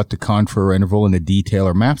upon what the contour interval and the detail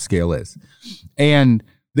or map scale is. And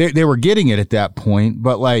they were getting it at that point,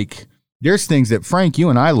 but like there's things that Frank, you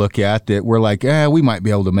and I look at that we're like, we might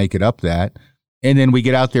be able to make it up that. And then we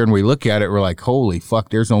get out there and we look at it, we're like, holy fuck,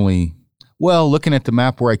 there's only, looking at the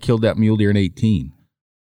map where I killed that mule deer in 18,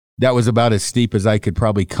 that was about as steep as I could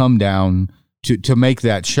probably come down to make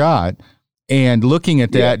that shot. And looking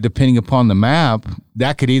at that, depending upon the map,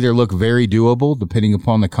 that could either look very doable, depending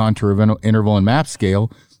upon the contour interval and map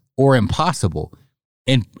scale, or impossible.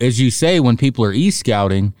 And as you say, when people are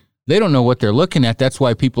e-scouting, they don't know what they're looking at. That's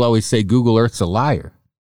why people always say Google Earth's a liar.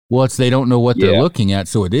 Well, they don't know what they're looking at,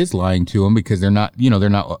 so it is lying to them because they're not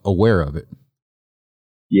aware of it.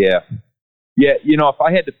 Yeah. Yeah, if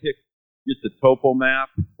I had to pick just a topo map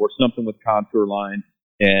or something with contour lines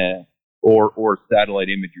or satellite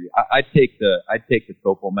imagery, I'd take the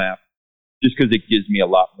topo map just because it gives me a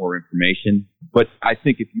lot more information. But I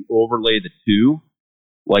think if you overlay the two,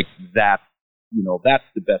 like that's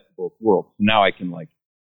the best of both worlds. Now I can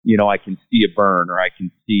I can see a burn, or I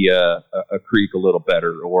can see a creek a little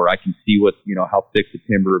better, or I can see what, how thick the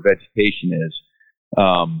timber or vegetation is.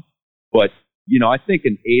 But I think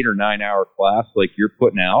an 8 or 9 hour class like you're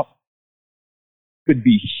putting out could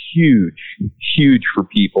be huge for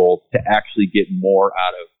people to actually get more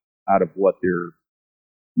out of what they're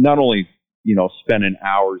not only, spending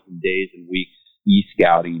hours and days and weeks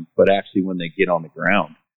e-scouting, but actually when they get on the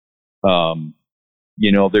ground.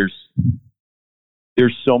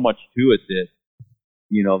 There's so much to it that,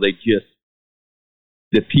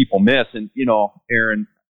 that people miss. And, Aaron,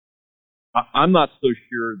 I'm not so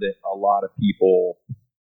sure that a lot of people,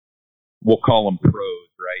 we'll call them pros,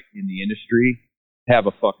 right, in the industry, have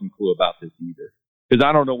a fucking clue about this either. Because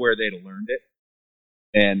I don't know where they'd have learned it.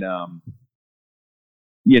 And,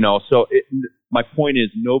 so my point is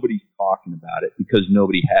nobody's talking about it because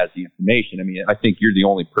nobody has the information. I mean, I think you're the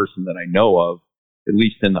only person that I know of, at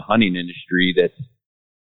least in the hunting industry, that's,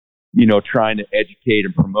 trying to educate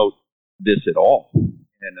and promote this at all.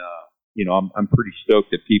 And, I'm pretty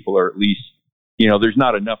stoked that people are at least, there's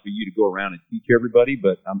not enough of you to go around and teach everybody,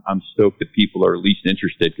 but I'm stoked that people are at least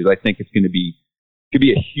interested because I think it's could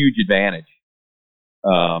be a huge advantage.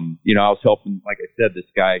 I was helping, like I said, this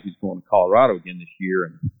guy who's going to Colorado again this year,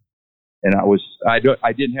 and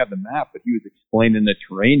I didn't have the map, but he was explaining the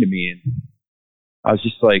terrain to me, and I was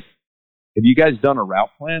just like, have you guys done a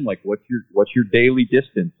route plan? Like, what's your daily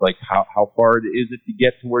distance? Like, how far is it to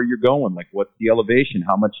get to where you're going? Like, what's the elevation?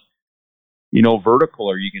 How much, vertical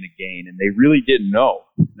are you going to gain? And they really didn't know.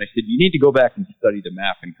 And I said, you need to go back and study the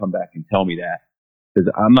map and come back and tell me that,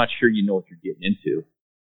 because I'm not sure you know what you're getting into.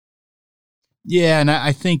 Yeah, and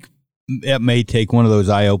I think it may take one of those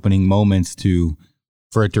eye-opening moments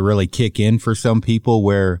for it to really kick in for some people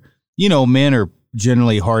where, men are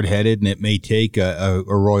generally hard-headed, and it may take a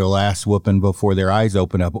royal ass whooping before their eyes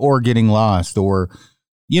open up, or getting lost, or,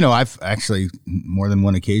 I've actually more than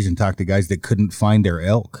one occasion talked to guys that couldn't find their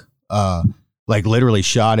elk, like literally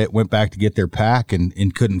shot it, went back to get their pack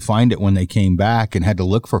and couldn't find it when they came back and had to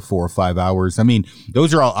look for 4 or 5 hours. I mean,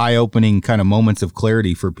 those are all eye-opening kind of moments of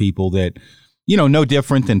clarity for people that, no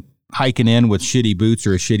different than hiking in with shitty boots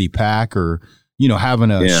or a shitty pack, or,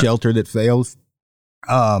 having a shelter that fails.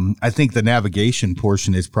 I think the navigation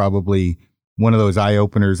portion is probably one of those eye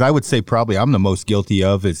openers. I would say probably I'm the most guilty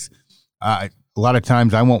of is a lot of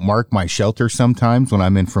times I won't mark my shelter sometimes when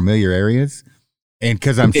I'm in familiar areas. And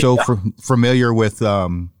because I'm so familiar with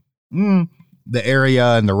the area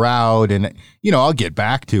and the route, and, I'll get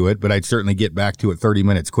back to it, but I'd certainly get back to it 30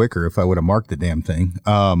 minutes quicker if I would have marked the damn thing.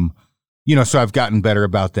 So I've gotten better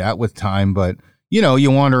about that with time, but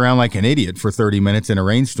you wander around like an idiot for 30 minutes in a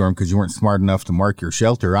rainstorm because you weren't smart enough to mark your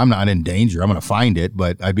shelter. I'm not in danger. I'm going to find it,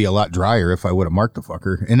 but I'd be a lot drier if I would have marked the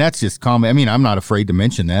fucker. And that's just common. I mean, I'm not afraid to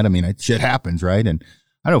mention that. I mean, shit happens, right? And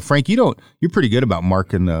I know, Frank, you're pretty good about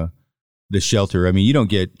marking the shelter. I mean, you don't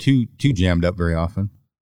get too jammed up very often.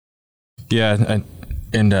 Yeah.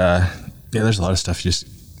 And there's a lot of stuff you just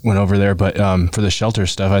went over there, but for the shelter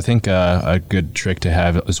stuff, I think a good trick to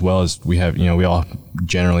have, as well as we have, we all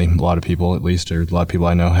generally, a lot of people at least, or a lot of people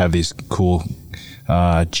I know, have these cool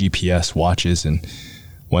GPS watches. And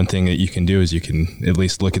one thing that you can do is you can at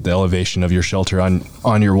least look at the elevation of your shelter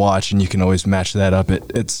on your watch, and you can always match that up.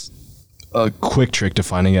 It's a quick trick to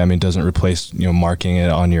finding it. I mean, it doesn't replace marking it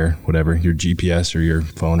on your GPS or your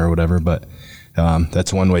phone or whatever, but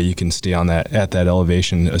that's one way you can stay on at that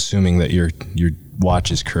elevation, assuming that you're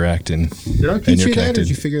watch is correct and did I teach you that, or did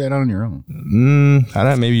you figure that out on your own? I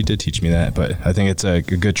don't know, maybe you did teach me that, but I think it's a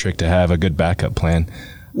good trick to have, a good backup plan.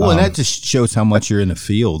 Well, and that just shows how much you're in the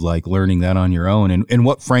field, like learning that on your own. And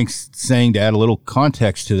what Frank's saying, to add a little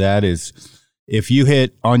context to that, is if you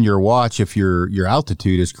hit on your watch, if your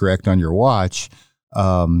altitude is correct on your watch,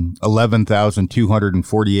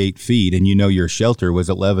 11,248 feet, and you know your shelter was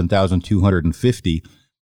 11,250,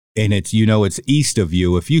 and it's east of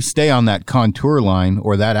you. If you stay on that contour line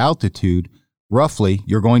or that altitude, roughly,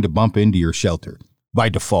 you're going to bump into your shelter by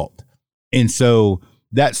default. And so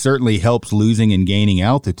that certainly helps losing and gaining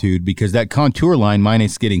altitude, because that contour line,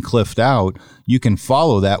 minus getting cliffed out, you can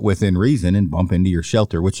follow that within reason and bump into your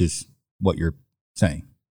shelter, which is what you're saying.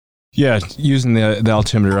 Yeah, using the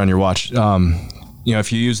altimeter on your watch.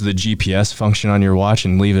 If you use the GPS function on your watch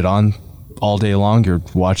and leave it on all day long, your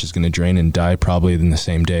watch is going to drain and die probably in the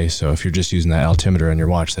same day. So if you're just using that altimeter on your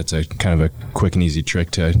watch, that's a kind of a quick and easy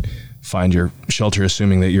trick to find your shelter,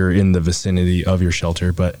 assuming that you're in the vicinity of your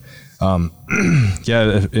shelter. But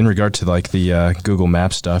yeah, in regard to like the Google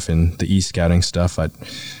Maps stuff and the e-scouting stuff,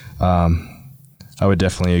 I would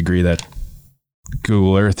definitely agree that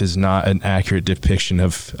Google Earth is not an accurate depiction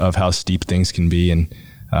of how steep things can be. And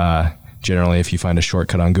generally, if you find a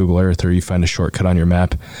shortcut on Google Earth or you find a shortcut on your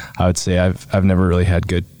map, I would say I've never really had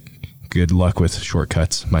good luck with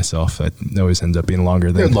shortcuts myself. That always ends up being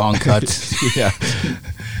longer than long cuts. Yeah.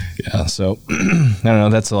 Yeah. So I don't know.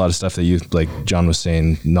 That's a lot of stuff that you, like John was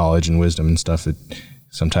saying, knowledge and wisdom and stuff.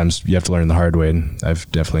 Sometimes you have to learn the hard way, and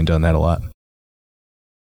I've definitely done that a lot.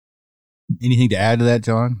 Anything to add to that,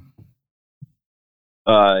 John?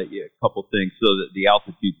 Yeah, a couple things. So the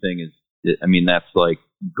altitude thing is, that's like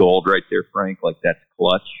gold right there, Frank. Like that's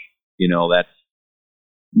clutch. That's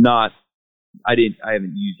not. I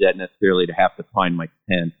haven't used that necessarily to have to find my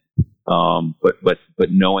tent. But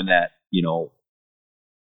knowing that,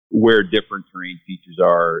 where different terrain features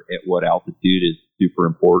are at what altitude is super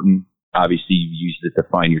important. Obviously, you've used it to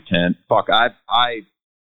find your tent. Fuck, I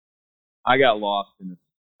got lost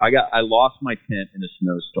I lost my tent in a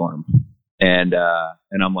snowstorm, and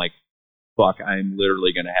I'm like, fuck, I'm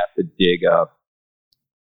literally gonna have to dig a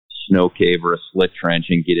snow cave or a slit trench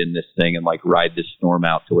and get in this thing and like ride this storm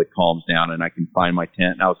out till it calms down and I can find my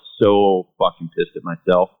tent. And I was so fucking pissed at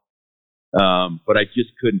myself, but I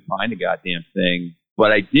just couldn't find a goddamn thing.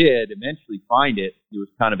 But I did eventually find it. It was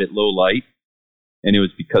kind of at low light, and it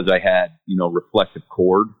was because I had, reflective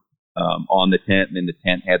cord on the tent, and then the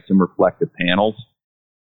tent had some reflective panels.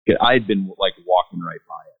 I had been like walking right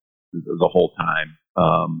by it the whole time.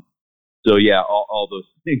 So yeah, all those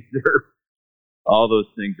things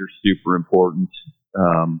are super important.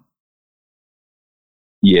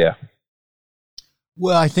 Yeah.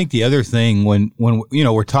 Well, I think the other thing when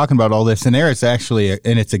we're talking about all this, and Eric's actually,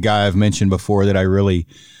 and it's a guy I've mentioned before that I really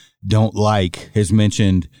don't like, has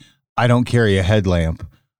mentioned, I don't carry a headlamp.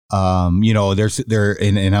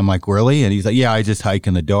 And I'm like, really? And he's like, yeah, I just hike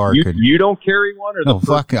in the dark. You don't carry one, or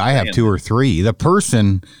fuck, I have two or three. The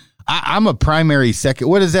person, I'm a primary second.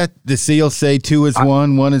 What does that the SEAL say? 2 is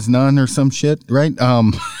 1, 1 is none, or some shit, right?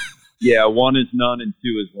 Yeah, 1 is none and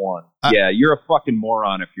 2 is 1. Yeah, you're a fucking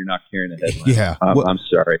moron if you're not carrying a headlamp. Yeah, I'm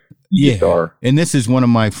sorry. You are. And this is one of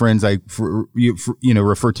my friends I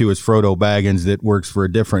refer to as Frodo Baggins that works for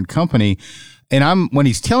a different company. And when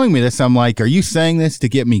he's telling me this, I'm like, are you saying this to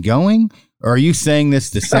get me going? Or are you saying this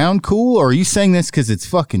to sound cool? Or are you saying this because it's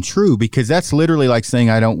fucking true? Because that's literally like saying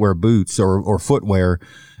I don't wear boots or footwear.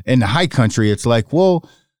 In the high country, it's like, well,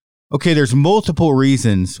 okay, there's multiple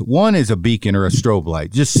reasons. One is a beacon or a strobe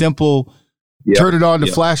light. Just simple, turn it on to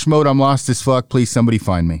flash mode. I'm lost as fuck. Please, somebody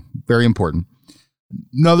find me. Very important.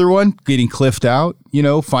 Another one, getting cliffed out,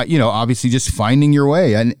 obviously just finding your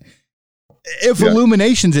way. And if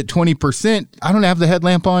illumination's at 20%, I don't have the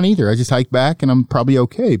headlamp on either. I just hike back and I'm probably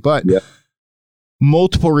okay. But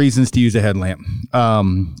multiple reasons to use a headlamp.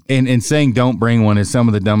 And saying don't bring one is some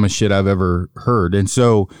of the dumbest shit I've ever heard. And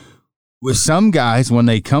so with some guys, when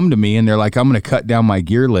they come to me and they're like, I'm going to cut down my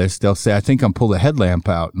gear list, they'll say, I think I'm pull the headlamp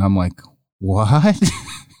out. And I'm like, what?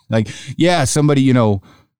 Like, yeah, somebody,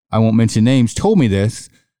 I won't mention names, told me this.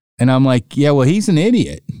 And I'm like, yeah, well, he's an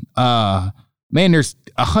idiot. Man, there's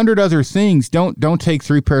 100 other things. Don't take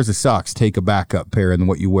 3 pairs of socks. Take a backup pair and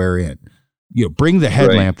what you wear in. Bring the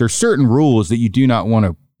headlamp. Right. There's certain rules that you do not want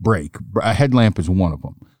to break. A headlamp is one of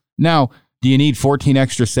them. Now, do you need 14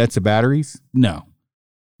 extra sets of batteries? No.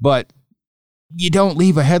 But you don't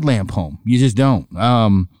leave a headlamp home. You just don't.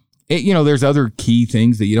 There's other key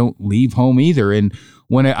things that you don't leave home either. And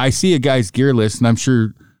when I see a guy's gear list, and I'm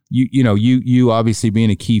sure you obviously being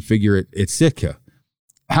a key figure at Sitka,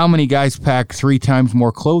 how many guys pack 3 times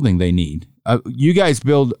more clothing they need? You guys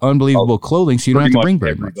build unbelievable clothing, so you don't have to bring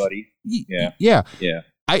very much. Yeah.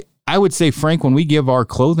 I would say, Frank, when we give our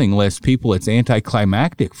clothing list, people, it's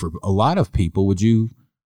anticlimactic for a lot of people. Would you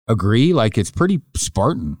agree? Like, it's pretty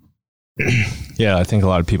Spartan. Yeah, I think a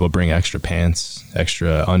lot of people bring extra pants,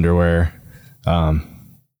 extra underwear.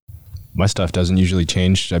 My stuff doesn't usually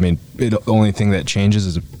change. I mean, the only thing that changes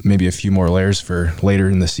is maybe a few more layers for later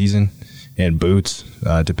in the season, and boots,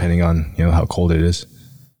 depending on how cold it is.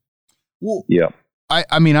 Well, yeah.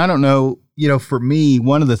 I mean, I don't know. For me,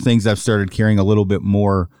 one of the things I've started carrying a little bit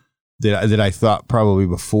more that I thought probably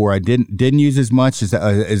before I didn't use as much is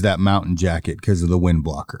that mountain jacket because of the wind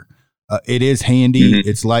blocker. It is handy. Mm-hmm.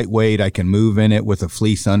 It's lightweight. I can move in it with a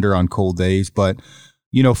fleece under on cold days. But,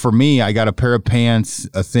 for me, I got a pair of pants,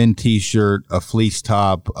 a thin T-shirt, a fleece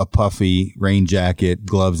top, a puffy rain jacket,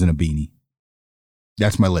 gloves, and a beanie.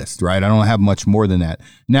 That's my list, right? I don't have much more than that.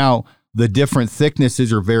 Now, the different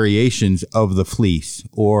thicknesses or variations of the fleece,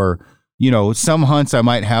 or some hunts I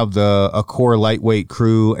might have a core lightweight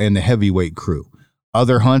crew and the heavyweight crew.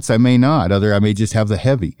 Other hunts I may not. I may just have the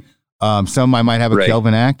heavy. Some I might have a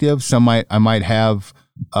Kelvin Active. Some I might have.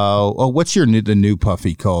 What's the new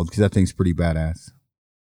puffy called? Because that thing's pretty badass.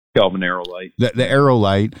 Kelvin Aerolite. The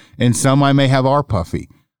Aerolite, and some I may have our puffy,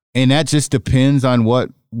 and that just depends on what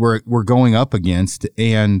we're going up against.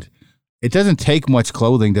 And it doesn't take much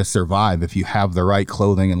clothing to survive if you have the right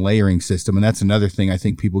clothing and layering system. And that's another thing I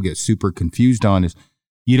think people get super confused on is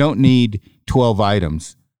you don't need 12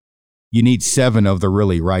 items. You need 7 of the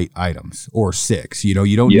really right items, or 6. You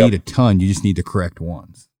don't need a ton. You just need the correct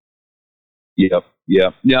ones. Yep.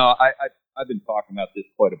 No, I've been talking about this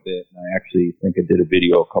quite a bit, and I actually think I did a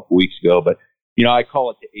video a couple weeks ago. But I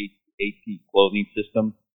call it the 8P clothing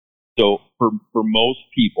system. So for most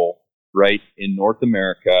people, right, in North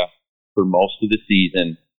America, for most of the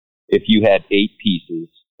season, if you had 8 pieces,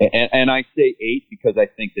 and I say 8 because I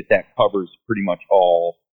think that covers pretty much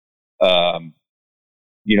all,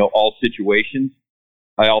 all situations.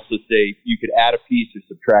 I also say you could add a piece or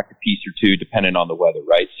subtract a piece or two depending on the weather,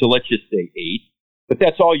 right? So let's just say 8, but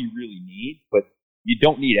that's all you really need. But you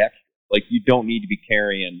don't need extra. Like, you don't need to be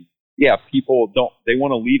carrying. Yeah, people they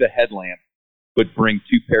want to leave a headlamp, but bring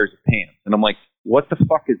 2 pairs of pants, and I'm like, what the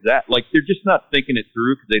fuck is that? Like, they're just not thinking it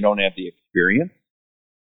through because they don't have the experience.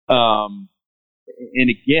 And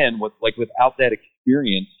again, without that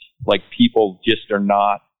experience, like, people just are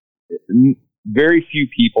not. Very few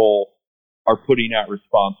people are putting out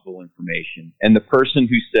responsible information, and the person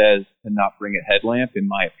who says to not bring a headlamp, in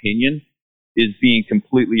my opinion, is being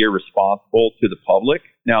completely irresponsible to the public.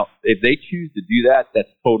 Now, if they choose to do that, that's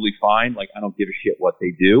totally fine. Like, I don't give a shit what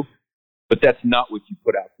they do, but that's not what you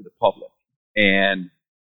put out to the public. And,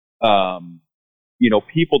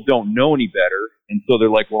 people don't know any better. And so they're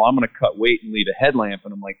like, well, I'm going to cut weight and leave a headlamp.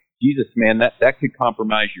 And I'm like, Jesus, man, that could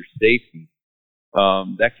compromise your safety.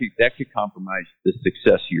 That could compromise the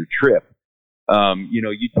success of your trip.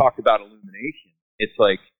 You talked about illumination. It's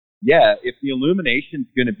like, yeah, if the illumination's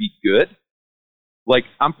going to be good, like,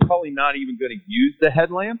 I'm probably not even going to use the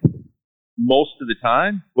headlamp most of the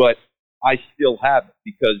time, but I still have it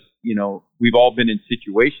because, we've all been in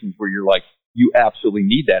situations where you're like, you absolutely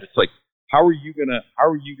need that. It's like, how are you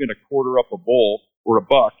gonna quarter up a bull or a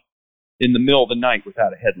buck in the middle of the night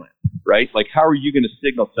without a headlamp, right? Like, how are you going to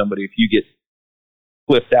signal somebody if you get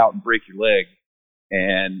flipped out and break your leg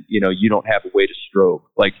and, you don't have a way to stroke?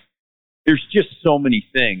 Like, there's just so many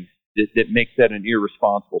things that makes that an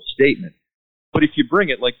irresponsible statement. But if you bring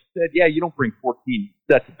it, like you said, yeah, you don't bring 14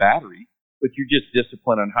 sets of batteries, but you're just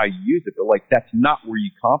disciplined on how you use it. But, like, that's not where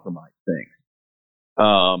you compromise things.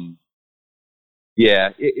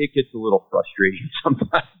 It gets a little frustrating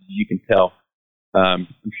sometimes, as you can tell. I'm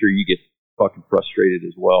sure you get fucking frustrated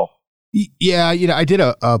as well. Yeah, I did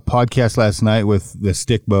a podcast last night with the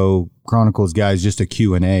Stickbow Chronicles guys, just a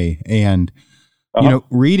Q&A, and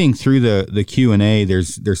reading through the Q&A,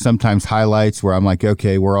 there's sometimes highlights where I'm like,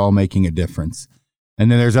 okay, we're all making a difference,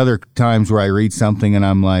 and then there's other times where I read something and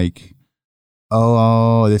I'm like,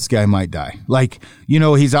 oh, this guy might die. Like,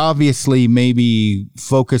 he's obviously maybe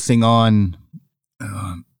focusing on.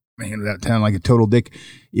 Man, that sound like a total dick.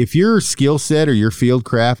 If your skill set or your field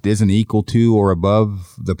craft isn't equal to or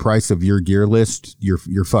above the price of your gear list, you're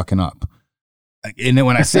fucking up. And then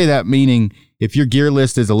when I say that, meaning if your gear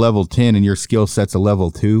list is a level 10 and your skill set's a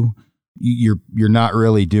level 2, you're not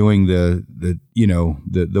really doing the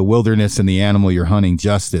wilderness and the animal you're hunting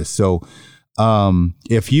justice. So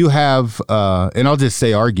if you have and I'll just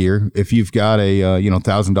say our gear, if you've got a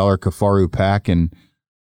 $1,000 Kifaru pack and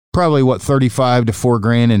probably 35 to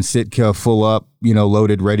 $4,000 in Sitka full up,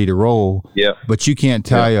 loaded, ready to roll. Yeah. But you can't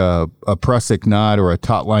tie a Prusik knot or a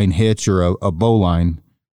taut line hitch or a bow line.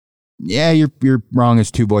 Yeah, you're wrong as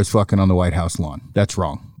two boys fucking on the White House lawn. That's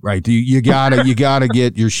wrong, right? You gotta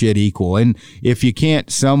get your shit equal. And if you can't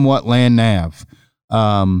somewhat land nav,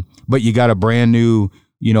 but you got a brand new,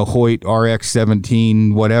 Hoyt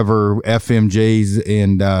RX-17, whatever FMJs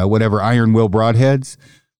and whatever iron wheel broadheads.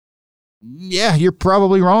 Yeah, you're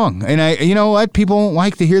probably wrong. And you know what? People don't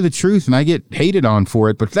like to hear the truth, and I get hated on for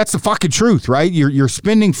it, but that's the fucking truth, right? You're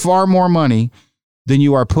spending far more money than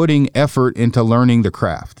you are putting effort into learning the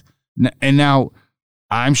craft. And now,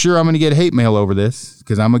 I'm sure I'm going to get hate mail over this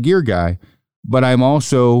because I'm a gear guy, but I'm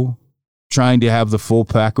also trying to have the full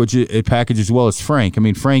package as well as Frank. I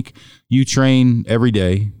mean, Frank, you train every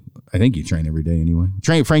day. I think you train every day anyway.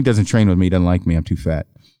 Frank doesn't train with me. He doesn't like me. I'm too fat.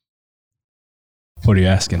 What are you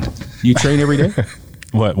asking? You train every day?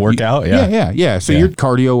 What, workout? Yeah. So you're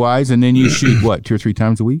cardio-wise, and then you shoot, 2 or 3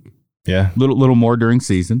 times a week? Yeah. Little more during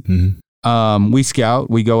season. Mm-hmm. We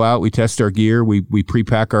scout. We go out. We test our gear. We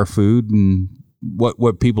pre-pack our food and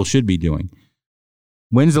what people should be doing.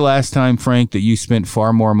 When's the last time, Frank, that you spent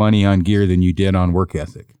far more money on gear than you did on work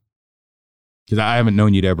ethic? Because I haven't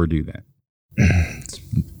known you to ever do that. It's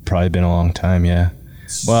probably been a long time, yeah.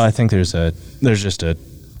 Well, I think there's just a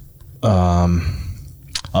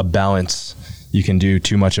balance. You can do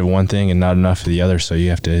too much of one thing and not enough of the other, so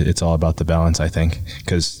it's all about the balance, I think,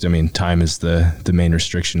 because time is the main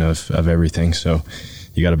restriction of everything, so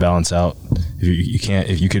you got to balance out.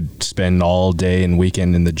 If you could spend all day and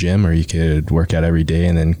weekend in the gym, or you could work out every day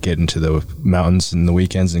and then get into the mountains in the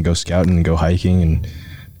weekends and go scouting and go hiking and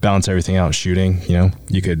balance everything out, shooting,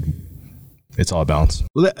 it's all balance.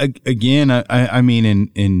 Well, again, I mean,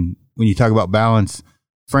 in when you talk about balance,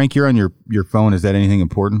 Frank, you're on your phone. Is that anything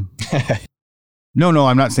important? No,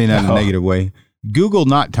 I'm not saying that in a negative way. Google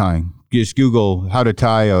knot tying. Just Google how to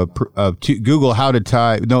tie Google how to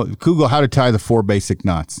tie the 4 basic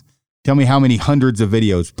knots. Tell me how many hundreds of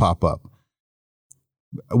videos pop up.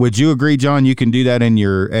 Would you agree, John? You can do that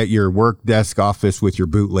at your work desk office with your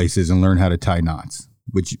bootlaces and learn how to tie knots.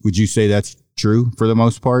 Would you say that's true for the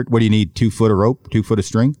most part? What do you need? 2 foot of rope, 2 foot of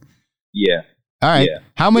string? Yeah. All right. Yeah.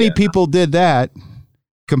 How many people did that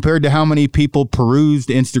compared to how many people perused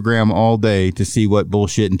Instagram all day to see what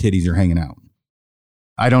bullshit and titties are hanging out?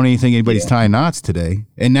 I don't even think anybody's tying knots today.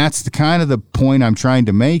 And that's the kind of the point I'm trying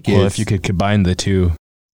to make is... Well, if you could combine the two.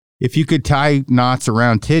 If you could tie knots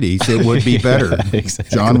around titties, it would be better.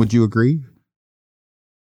 Exactly. John, would you agree?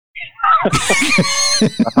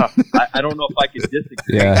 I don't know if I could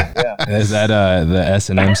disagree. Yeah. Is that the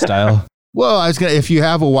S&M style? Well, if you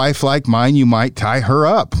have a wife like mine, you might tie her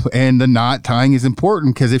up, and the knot tying is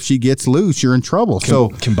important because if she gets loose, you're in trouble. So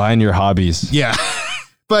combine your hobbies. Yeah,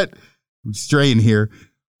 but I'm straying here.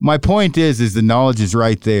 My point is the knowledge is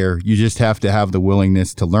right there. You just have to have the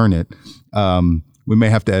willingness to learn it. We may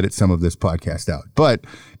have to edit some of this podcast out, but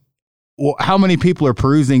how many people are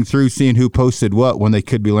perusing through, seeing who posted what when they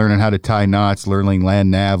could be learning how to tie knots, learning land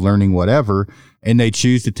nav, learning whatever, and they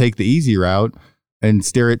choose to take the easy route and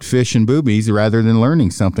stare at fish and boobies rather than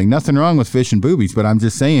learning something. Nothing wrong with fish and boobies, but I'm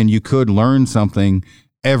just saying you could learn something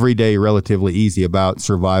every day relatively easy about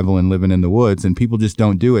survival and living in the woods, and people just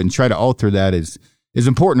don't do it. And try to alter that is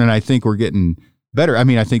important, and I think we're getting better. I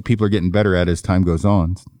mean, I think people are getting better at it as time goes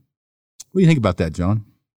on. What do you think about that, John?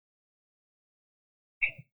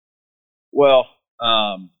 Well,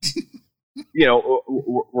 we're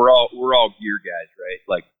all gear guys, right?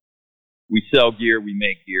 Like, we sell gear, we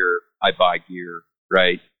make gear, I buy gear,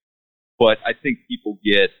 right? But I think people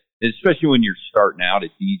get, especially when you're starting out,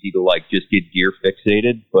 it's easy to just get gear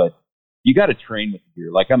fixated, but you got to train with the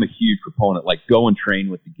gear. Like, I'm a huge proponent, go and train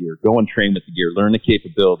with the gear, learn the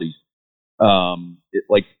capabilities.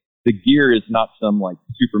 The gear is not some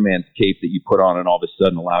Superman's cape that you put on and all of a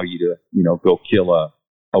sudden allow you to, go kill a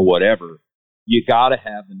whatever. You got to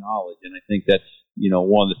have the knowledge. And I think that's,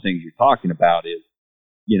 one of the things you're talking about is,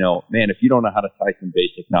 man, if you don't know how to tie some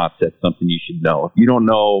basic knots, that's something you should know. If you don't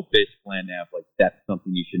know basic land nav, that's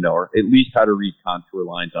something you should know, or at least how to read contour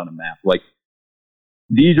lines on a map.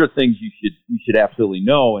 These are things you should absolutely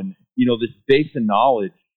know. And, this base of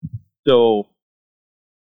knowledge. So,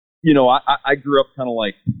 I grew up kind of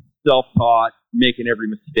self-taught, making every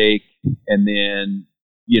mistake. And then,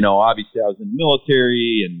 obviously I was in the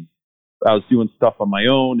military and I was doing stuff on my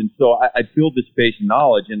own. And so I built this base of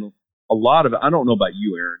knowledge, and a lot of it, I don't know about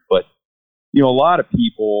you, Aaron, but, a lot of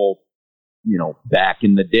people, back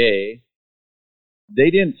in the day,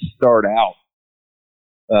 they didn't start out,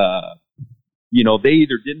 they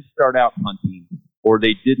either didn't start out hunting or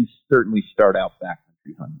they didn't certainly start out backcountry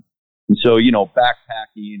backcountry hunting. And so, you know,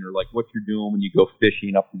 backpacking or like what you're doing when you go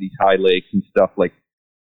fishing up to these high lakes and stuff, like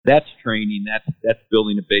that's training. That's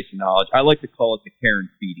building a base of knowledge. I like to call it the care and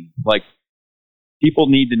feeding. Like people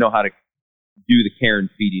need to know how to do the care and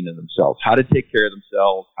feeding of themselves, how to take care of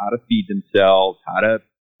themselves, how to feed themselves, how to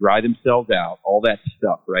dry themselves out, all that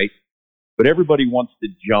stuff, right? But everybody wants to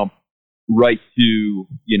jump right to,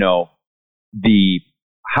 you know, the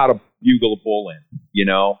how to bugle a bull in, you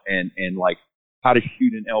know, and like how to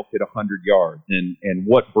shoot an elk at 100 yards and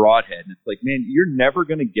what broadhead. And it's like, man, you're never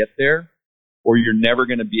going to get there, or you're never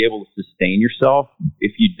going to be able to sustain yourself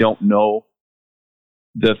if you don't know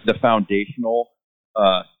the foundational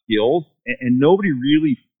skills. And nobody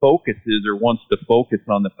really focuses or wants to focus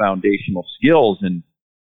on the foundational skills. And,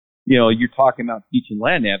 you know, you're talking about teaching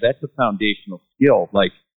land nav, that's a foundational skill,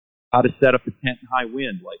 like how to set up a tent in high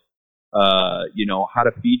wind, like, you know, how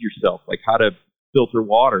to feed yourself, like how to filter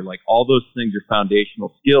water, like all those things are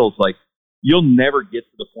foundational skills. Like you'll never get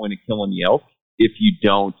to the point of killing the elk if you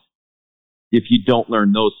don't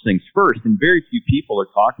learn those things first. And very few people are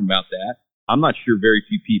talking about that. I'm not sure very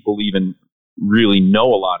few people even really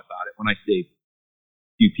know a lot about it. When I say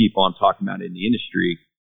few people, I'm talking about in the industry.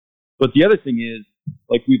 But the other thing is,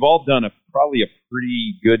 like, we've all done probably a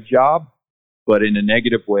pretty good job, but in a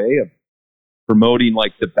negative way, of promoting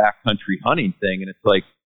like the backcountry hunting thing. And it's like,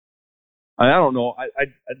 I don't know,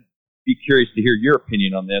 I'd be curious to hear your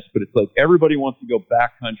opinion on this, but it's like everybody wants to go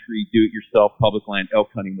backcountry, do it yourself, public land elk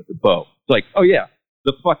hunting with a bow. It's like, oh yeah,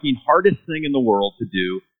 the fucking hardest thing in the world to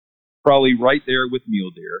do, probably right there with mule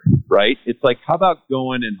deer, right? It's like, how about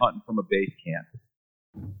going and hunting from a base camp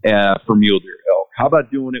for mule deer elk? How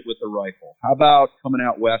about doing it with a rifle? How about coming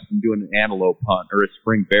out west and doing an antelope hunt or a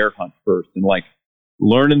spring bear hunt first, and like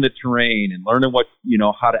learning the terrain and learning what, you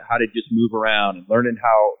know, how to just move around, and learning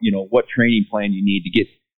how, you know, what training plan you need to get,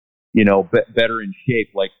 you know, better in shape.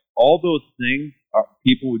 Like all those things,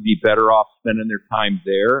 people would be better off spending their time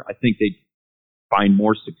there. I think they'd find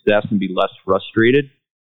more success and be less frustrated,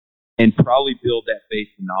 and probably build that base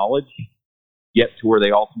of knowledge, get to where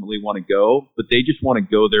they ultimately want to go. But they just want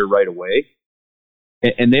to go there right away.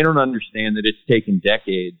 And they don't understand that it's taken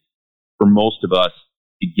decades for most of us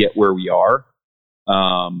to get where we are.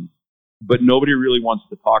 But nobody really wants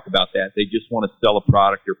to talk about that. They just want to sell a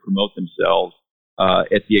product or promote themselves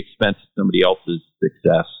at the expense of somebody else's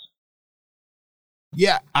success.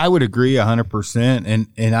 Yeah, I would agree 100%.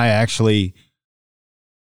 And I actually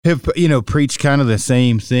have, you know, preached kind of the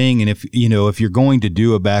same thing. And if you're going to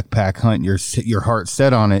do a backpack hunt, your heart's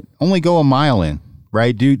set on it, only go a mile in,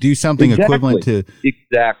 right? Do something equivalent to.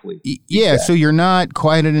 Exactly. Yeah. So you're not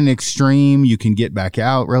quite at an extreme. You can get back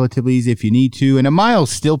out relatively easy if you need to. And a mile's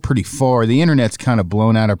still pretty far. The internet's kind of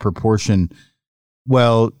blown out of proportion.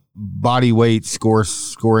 Well, body weight,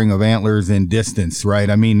 scoring of antlers and distance, right?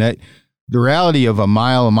 I mean, that the reality of a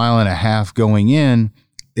mile and a half going in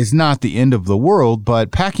is not the end of the world,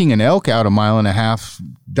 but packing an elk out a mile and a half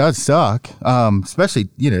does suck, especially,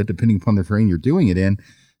 you know, depending upon the terrain you're doing it in.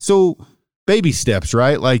 So baby steps,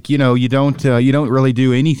 right? Like, you know, you don't really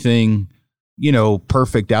do anything, you know,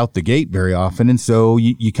 perfect out the gate very often. And so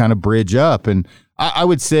you kind of bridge up. And I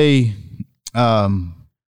would say,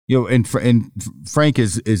 you know, and Frank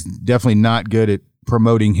is definitely not good at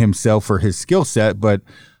promoting himself or his skill set, but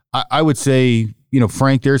I would say, you know,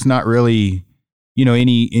 Frank, there's not really, you know,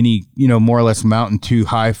 any, you know, more or less mountain too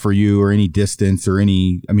high for you, or any distance, or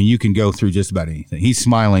any, I mean, you can go through just about anything. He's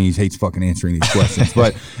smiling. He hates fucking answering these questions,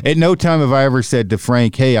 but at no time have I ever said to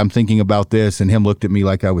Frank, hey, I'm thinking about this, and him looked at me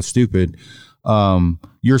like I was stupid.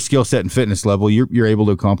 Your skill set and fitness level, you're able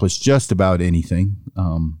to accomplish just about anything.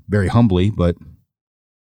 Very humbly, but.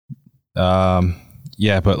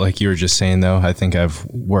 Yeah, but like you were just saying, though, I think I've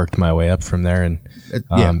worked my way up from there, and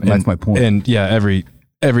that's my point. And yeah,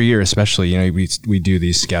 every year, especially, you know, we do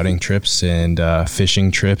these scouting trips and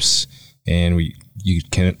fishing trips, and you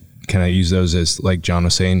can kind of use those as, like John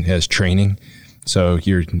was saying, as training. So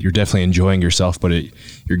you're definitely enjoying yourself, but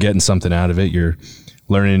you're getting something out of it. You're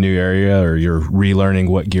learning a new area, or you're relearning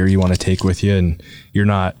what gear you want to take with you, and we're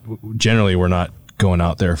not going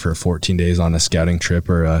out there for 14 days on a scouting trip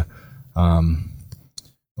or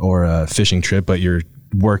a fishing trip, but you're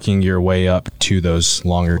working your way up to those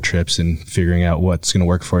longer trips and figuring out what's going to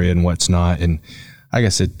work for you and what's not. And I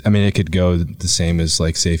guess it could go the same as,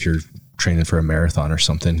 like, say, if you're training for a marathon or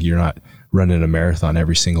something, you're not running a marathon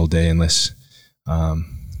every single day unless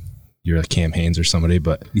you're like Cam Hanes or somebody,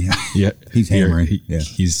 but yeah, he's hammering.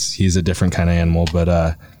 He's a different kind of animal,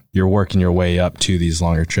 but you're working your way up to these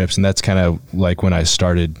longer trips. And that's kind of like when I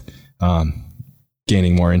started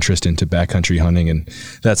gaining more interest into backcountry hunting and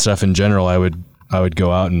that stuff in general. I would I would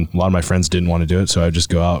go out, and a lot of my friends didn't want to do it. So I would just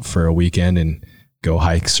go out for a weekend and go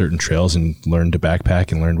hike certain trails and learn to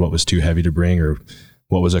backpack and learn what was too heavy to bring or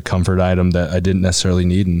what was a comfort item that I didn't necessarily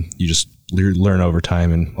need. And you just learn over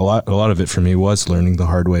time. And a lot of it for me was learning the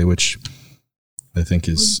hard way, which I think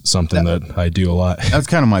is something that I do a lot. That's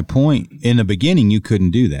kind of my point. In the beginning, you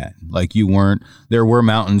couldn't do that. Like there were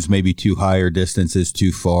mountains maybe too high or distances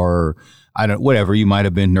too far, or whatever. You might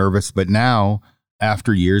have been nervous, but now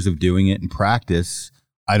after years of doing it in practice,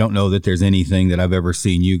 I don't know that there's anything that I've ever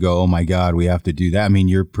seen you go, oh my God, we have to do that. I mean,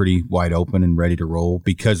 you're pretty wide open and ready to roll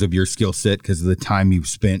because of your skill set, because of the time you've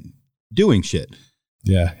spent doing shit.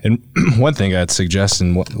 Yeah. And one thing I'd suggest,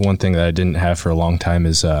 and one thing that I didn't have for a long time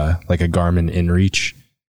is like a Garmin InReach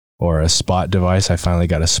or a Spot device. I finally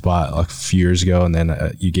got a Spot a few years ago, and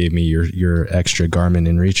then you gave me your extra Garmin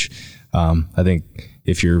InReach. I think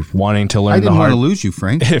if you're wanting to learn I didn't want to lose you,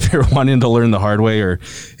 Frank. If you're wanting to learn the hard way, or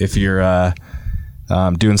if you're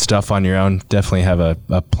doing stuff on your own, definitely have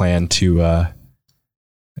a plan to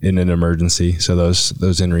in an emergency. So those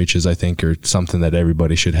InReaches, I think, are something that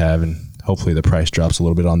everybody should have, and hopefully the price drops a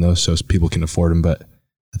little bit on those so people can afford them. But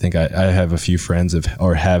I think I have a few friends have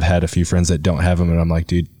had a few friends that don't have them, and I'm like,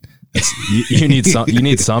 dude, you need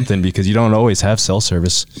something, because you don't always have cell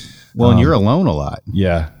service. Well, and you're alone a lot.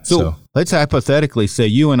 Yeah. So let's hypothetically say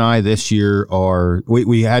you and I this year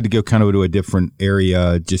we had to go kind of to a different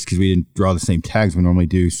area just because we didn't draw the same tags we normally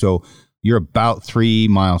do. So you're about 3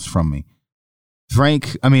 miles from me.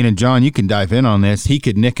 Frank, and John, you can dive in on this. He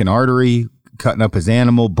could nick an artery, cutting up his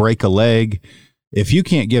animal, break a leg. If you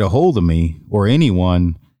can't get a hold of me or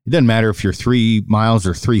anyone, it doesn't matter if you're 3 miles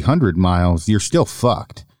or 300 miles, you're still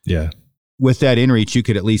fucked. Yeah. With that InReach, you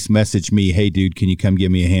could at least message me, hey, dude, can you come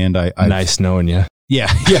give me a hand? Nice knowing you. Yeah.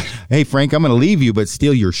 Hey, Frank, I'm going to leave you, but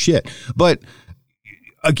steal your shit. But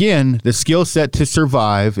again, the skill set to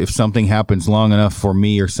survive if something happens long enough for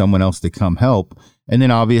me or someone else to come help. And then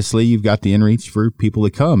obviously you've got the InReach for people to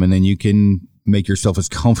come, and then you can make yourself as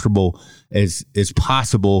comfortable as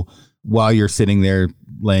possible while you're sitting there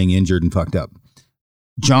laying injured and fucked up.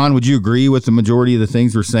 John, would you agree with the majority of the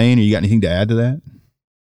things we're saying, or you got anything to add to that?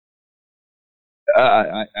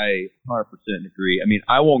 I 100% agree.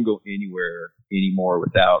 I won't go anywhere anymore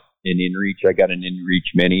without an InReach. I got an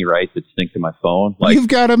InReach Mini, right, that's synced to my phone. Like, you've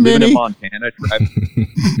got a living Mini? in Montana,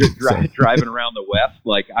 driving around the West.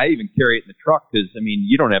 Like, I even carry it in the truck because,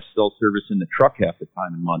 you don't have cell service in the truck half the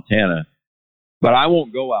time in Montana. But I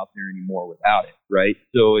won't go out there anymore without it, right?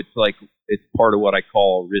 So it's like, it's part of what I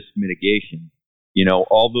call risk mitigation.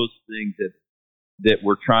 All those things that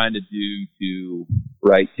we're trying to do to,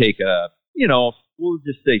 right, take a, we'll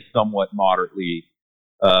just say somewhat moderately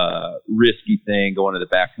risky thing going to the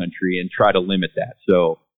backcountry and try to limit that.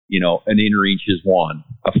 So, an InReach is one.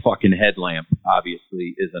 A fucking headlamp,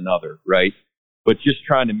 obviously, is another, right? But just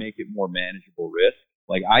trying to make it more manageable risk.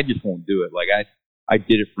 Like, I just won't do it. Like, I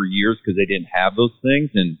did it for years because they didn't have those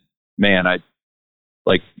things. And, man,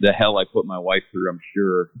 like the hell I put my wife through, I'm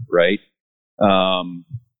sure, right?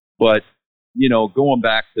 But, going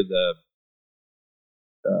back to the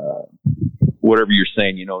whatever you're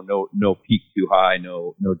saying, no peak too high,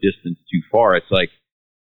 no distance too far. It's like,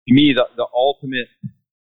 to me, the ultimate,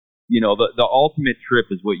 the ultimate trip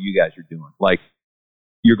is what you guys are doing. Like,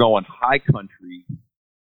 you're going high country,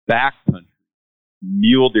 back country,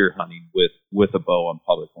 mule deer hunting with a bow on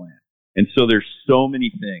public land. And so there's so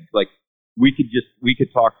many things. Like, we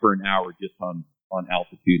could talk for an hour just on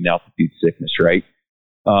altitude and altitude sickness, right?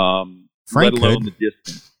 Frank let alone the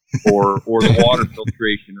distance. or the water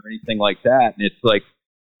filtration or anything like that. And it's like,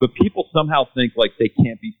 but people somehow think like they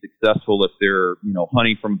can't be successful if they're,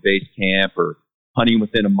 hunting from base camp or hunting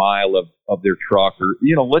within a mile of their truck, or,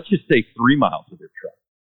 let's just say 3 miles of their truck.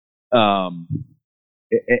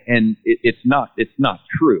 And it's not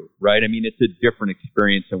true, right? It's a different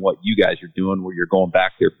experience than what you guys are doing, where you're going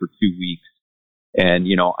back there for 2 weeks. And,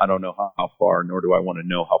 I don't know how far, nor do I want to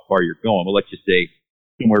know how far you're going. But let's just say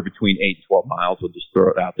somewhere between 8 and 12 miles. We'll just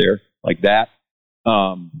throw it out there like that.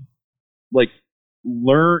 Like,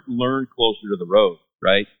 learn closer to the road,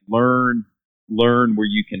 right? Learn where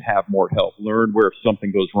you can have more help. Learn where if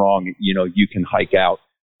something goes wrong, you can hike out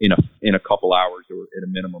in a couple hours or at a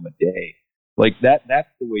minimum a day. Like that. That's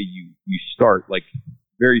the way you start. Like,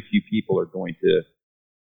 very few people are going to,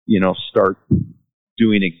 start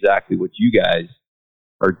doing exactly what you guys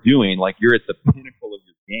are doing. Like, you're at the pinnacle of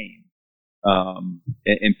your game.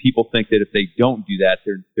 And people think that if they don't do that,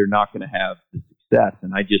 they're not going to have the success.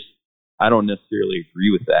 And I don't necessarily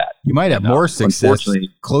agree with that. You might have more success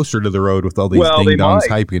closer to the road with all these ding-dongs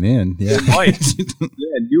hyping in. Yeah. They might.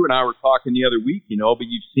 Yeah, and you and I were talking the other week, but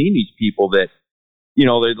you've seen these people that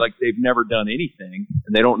they've never done anything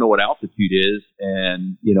and they don't know what altitude is,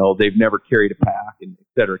 and they've never carried a pack, and et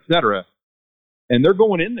cetera, and they're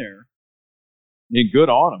going in there, and good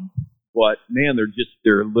on them. But man,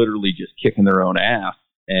 they're literally just kicking their own ass,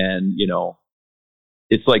 and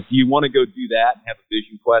it's like, do you want to go do that and have a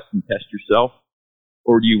vision quest and test yourself,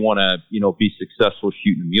 or do you want to be successful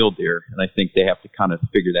shooting a mule deer? And I think they have to kind of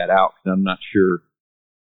figure that out, because I'm not sure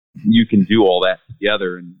you can do all that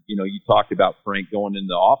together. And you talked about, Frank, going into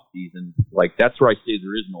the off season. Like, that's where I say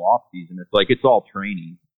there is no off season. It's like, it's all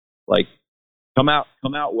training. Like, come out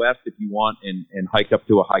west if you want, and hike up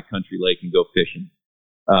to a high country lake and go fishing.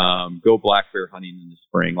 Go black bear hunting in the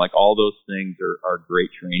spring. Like, all those things are great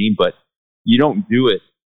training, but you don't do it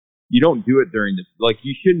during the, like,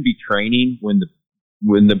 you shouldn't be training when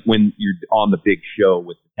you're on the big show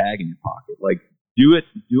with the tag in your pocket. Like, do it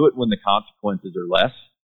when the consequences are less.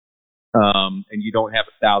 And you don't have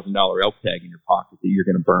 $1,000 elk tag in your pocket that you're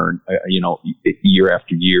going to burn, year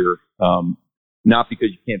after year. Not because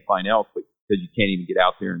you can't find elk, but because you can't even get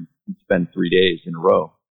out there and spend 3 days in a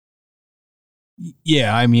row.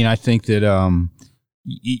 Yeah, I mean, I think that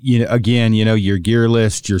again, your gear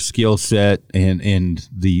list, your skill set, and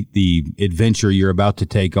the adventure you're about to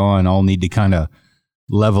take on all need to kind of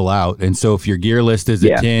level out. And so if your gear list is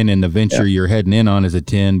a 10 and the venture you're heading in on is a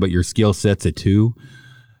 10, but your skill set's a 2,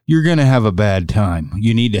 you're going to have a bad time.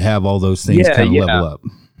 You need to have all those things kind of level up.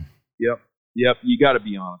 Yep. You got to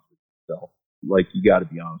be honest with yourself. Like, you got to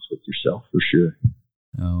be honest with yourself for sure.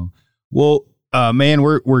 Oh, well, man,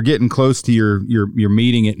 we're getting close to your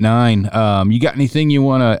meeting at 9. You got anything you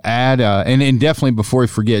want to add? And definitely, before we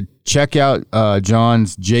forget, check out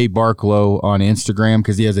John's Jay Barklow on Instagram,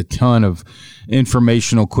 because he has a ton of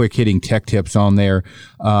informational, quick hitting tech tips on there.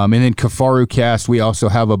 And then Kifaru Cast, we also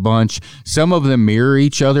have a bunch. Some of them mirror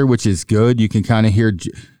each other, which is good. You can kind of hear.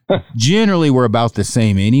 Generally, we're about the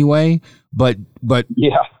same anyway. But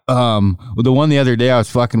yeah. The one the other day I was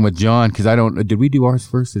fucking with John, because did we do ours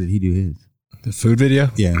first or did he do his? The food video?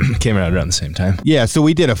 Yeah. Came out around the same time. Yeah, so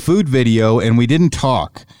we did a food video and we didn't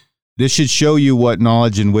talk. This should show you what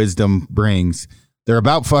knowledge and wisdom brings. They're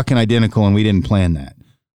about fucking identical, and we didn't plan that.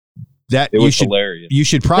 It was hilarious. You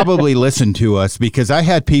should probably listen to us, because I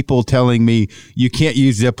had people telling me you can't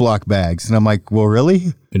use Ziploc bags. And I'm like, well,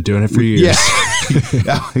 really? Been doing it for years. Yeah.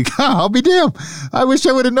 I'll be damned. I wish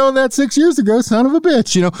I would have known that 6 years ago, son of a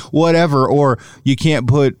bitch, whatever. Or you can't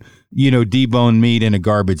put, deboned meat in a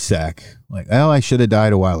garbage sack. Like, well, I should have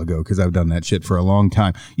died a while ago, because I've done that shit for a long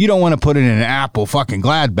time. You don't want to put it in an Apple fucking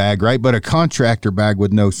Glad bag, right? But a contractor bag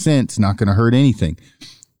with no scent's not going to hurt anything.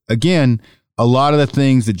 Again, a lot of the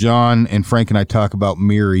things that John and Frank and I talk about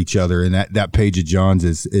mirror each other, and that page of John's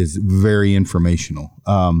is very informational.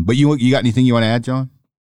 But you got anything you want to add, John?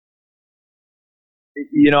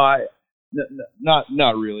 Not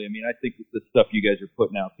really. I mean, I think the stuff you guys are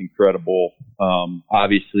putting out is incredible.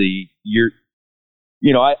 Obviously,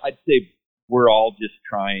 I'd say we're all just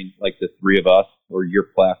trying, like the three of us, or your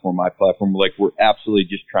platform, my platform, like, we're absolutely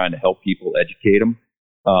just trying to help people, educate them.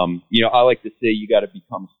 I like to say you got to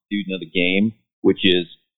become a student of the game, which is,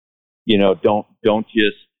 don't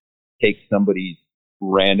just take somebody's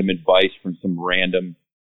random advice from some random,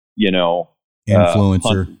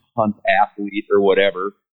 influencer, hunt athlete or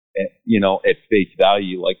whatever, at face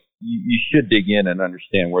value. Like, you should dig in and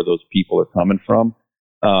understand where those people are coming from.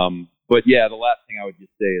 But yeah, the last thing I would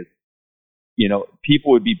just say is,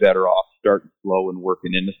 people would be better off starting slow and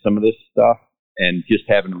working into some of this stuff, and just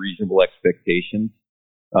having reasonable expectations.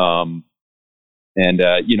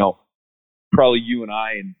 Probably you and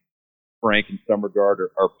I and Frank in some regard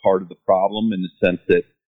are part of the problem, in the sense that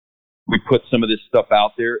we put some of this stuff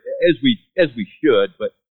out there as we should,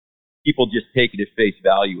 but people just take it at face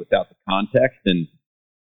value without the context. And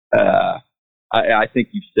I think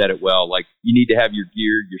you've said it well. Like, you need to have your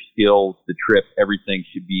gear, your skills, the trip, everything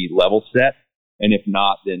should be level set. And if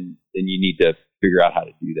not, then you need to figure out how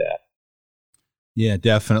to do that. Yeah,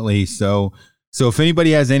 definitely. So if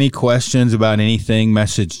anybody has any questions about anything,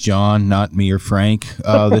 message John, not me or Frank,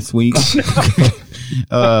 this week,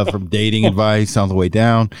 from dating advice all the way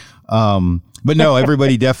down. But no,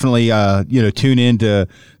 everybody definitely, tune in to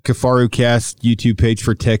Kifaru Cast YouTube page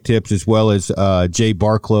for tech tips, as well as Jay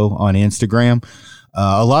Barklow on Instagram.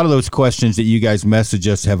 A lot of those questions that you guys message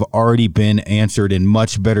us have already been answered in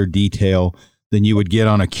much better detail than you would get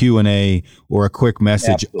on a Q&A or a quick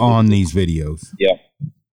message on these videos.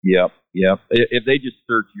 Yep. If they just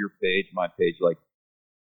search your page, my page,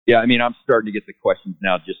 I'm starting to get the questions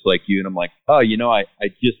now just like you. And I'm like, I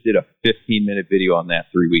just did a 15-minute video on that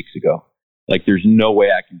 3 weeks ago. Like, there's no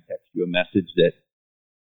way I can text you a message that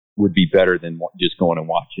would be better than just going and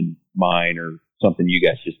watching mine or something you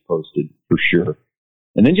guys just posted for sure.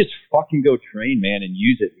 And then just fucking go train, man, and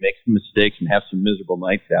use it, make some mistakes, and have some miserable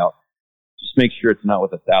nights out. Just make sure it's not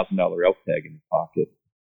with $1,000 elk tag in your pocket.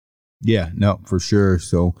 Yeah, no, for sure.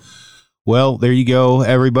 So, well, there you go,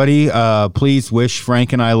 everybody. Please wish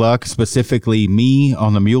Frank and I luck, specifically me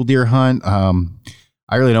on the mule deer hunt.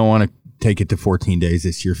 I really don't want to take it to 14 days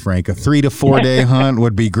this year, Frank. A 3 to 4 day hunt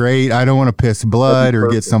would be great. I don't want to piss blood or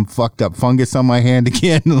get some fucked up fungus on my hand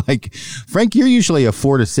again. Like, Frank, you're usually a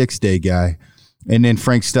 4 to 6 day guy. And then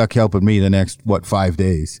Frank's stuck helping me the next, 5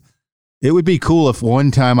 days. It would be cool if one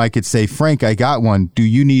time I could say, Frank, I got one. Do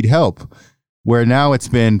you need help? Where now it's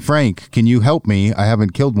been, Frank, can you help me? I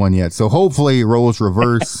haven't killed one yet. So hopefully it rolls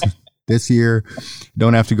reverse this year.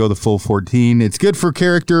 Don't have to go the full 14. It's good for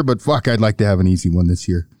character, but fuck, I'd like to have an easy one this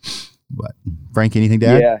year. But Frank, anything to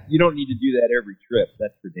add? Yeah, you don't need to do that every trip.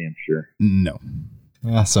 That's for damn sure. No.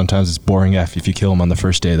 Yeah, sometimes it's boring if you kill them on the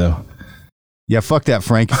first day, though. Yeah, fuck that,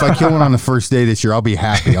 Frank. If I kill one on the first day this year, I'll be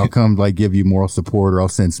happy. I'll come give you moral support, or I'll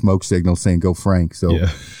send smoke signals saying go Frank. So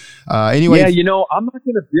anyway. Yeah, I'm not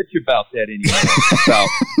going to bitch about that anymore, about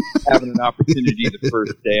having an opportunity the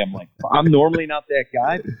first day. I'm like, I'm normally not that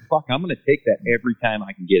guy, but fuck, I'm going to take that every time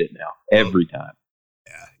I can get it now. Every time.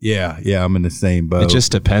 Yeah, I'm in the same boat. It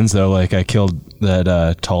just depends, though. Like, I killed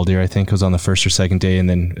that tall deer, I think it was on the first or second day, and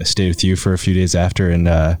then I stayed with you for a few days after,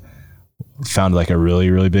 and found like a really,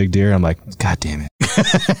 really big deer. I'm like, God damn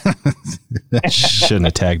it. Shouldn't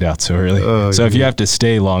have tagged out so early. If you have to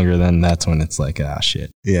stay longer, then that's when it's like,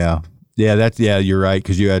 shit. Yeah. Yeah, you're right.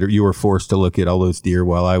 Cause you were forced to look at all those deer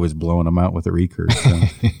while I was blowing them out with a recurve.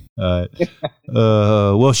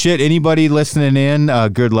 So. Well, shit, anybody listening in,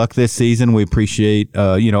 good luck this season. We appreciate,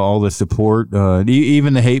 all the support.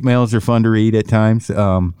 Even the hate mails are fun to read at times.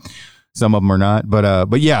 Some of them are not,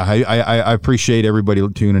 but yeah, I appreciate everybody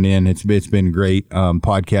tuning in. It's been great.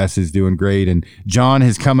 Podcast is doing great, and John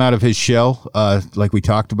has come out of his shell, like we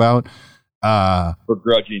talked about.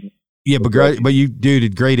 Begrudging. Yeah, but you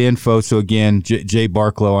did great info. So again, Jay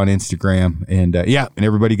Barklow on Instagram, and and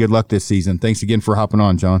everybody, good luck this season. Thanks again for hopping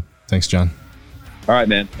on, John. Thanks, John. All right,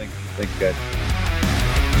 man. Thanks, guys.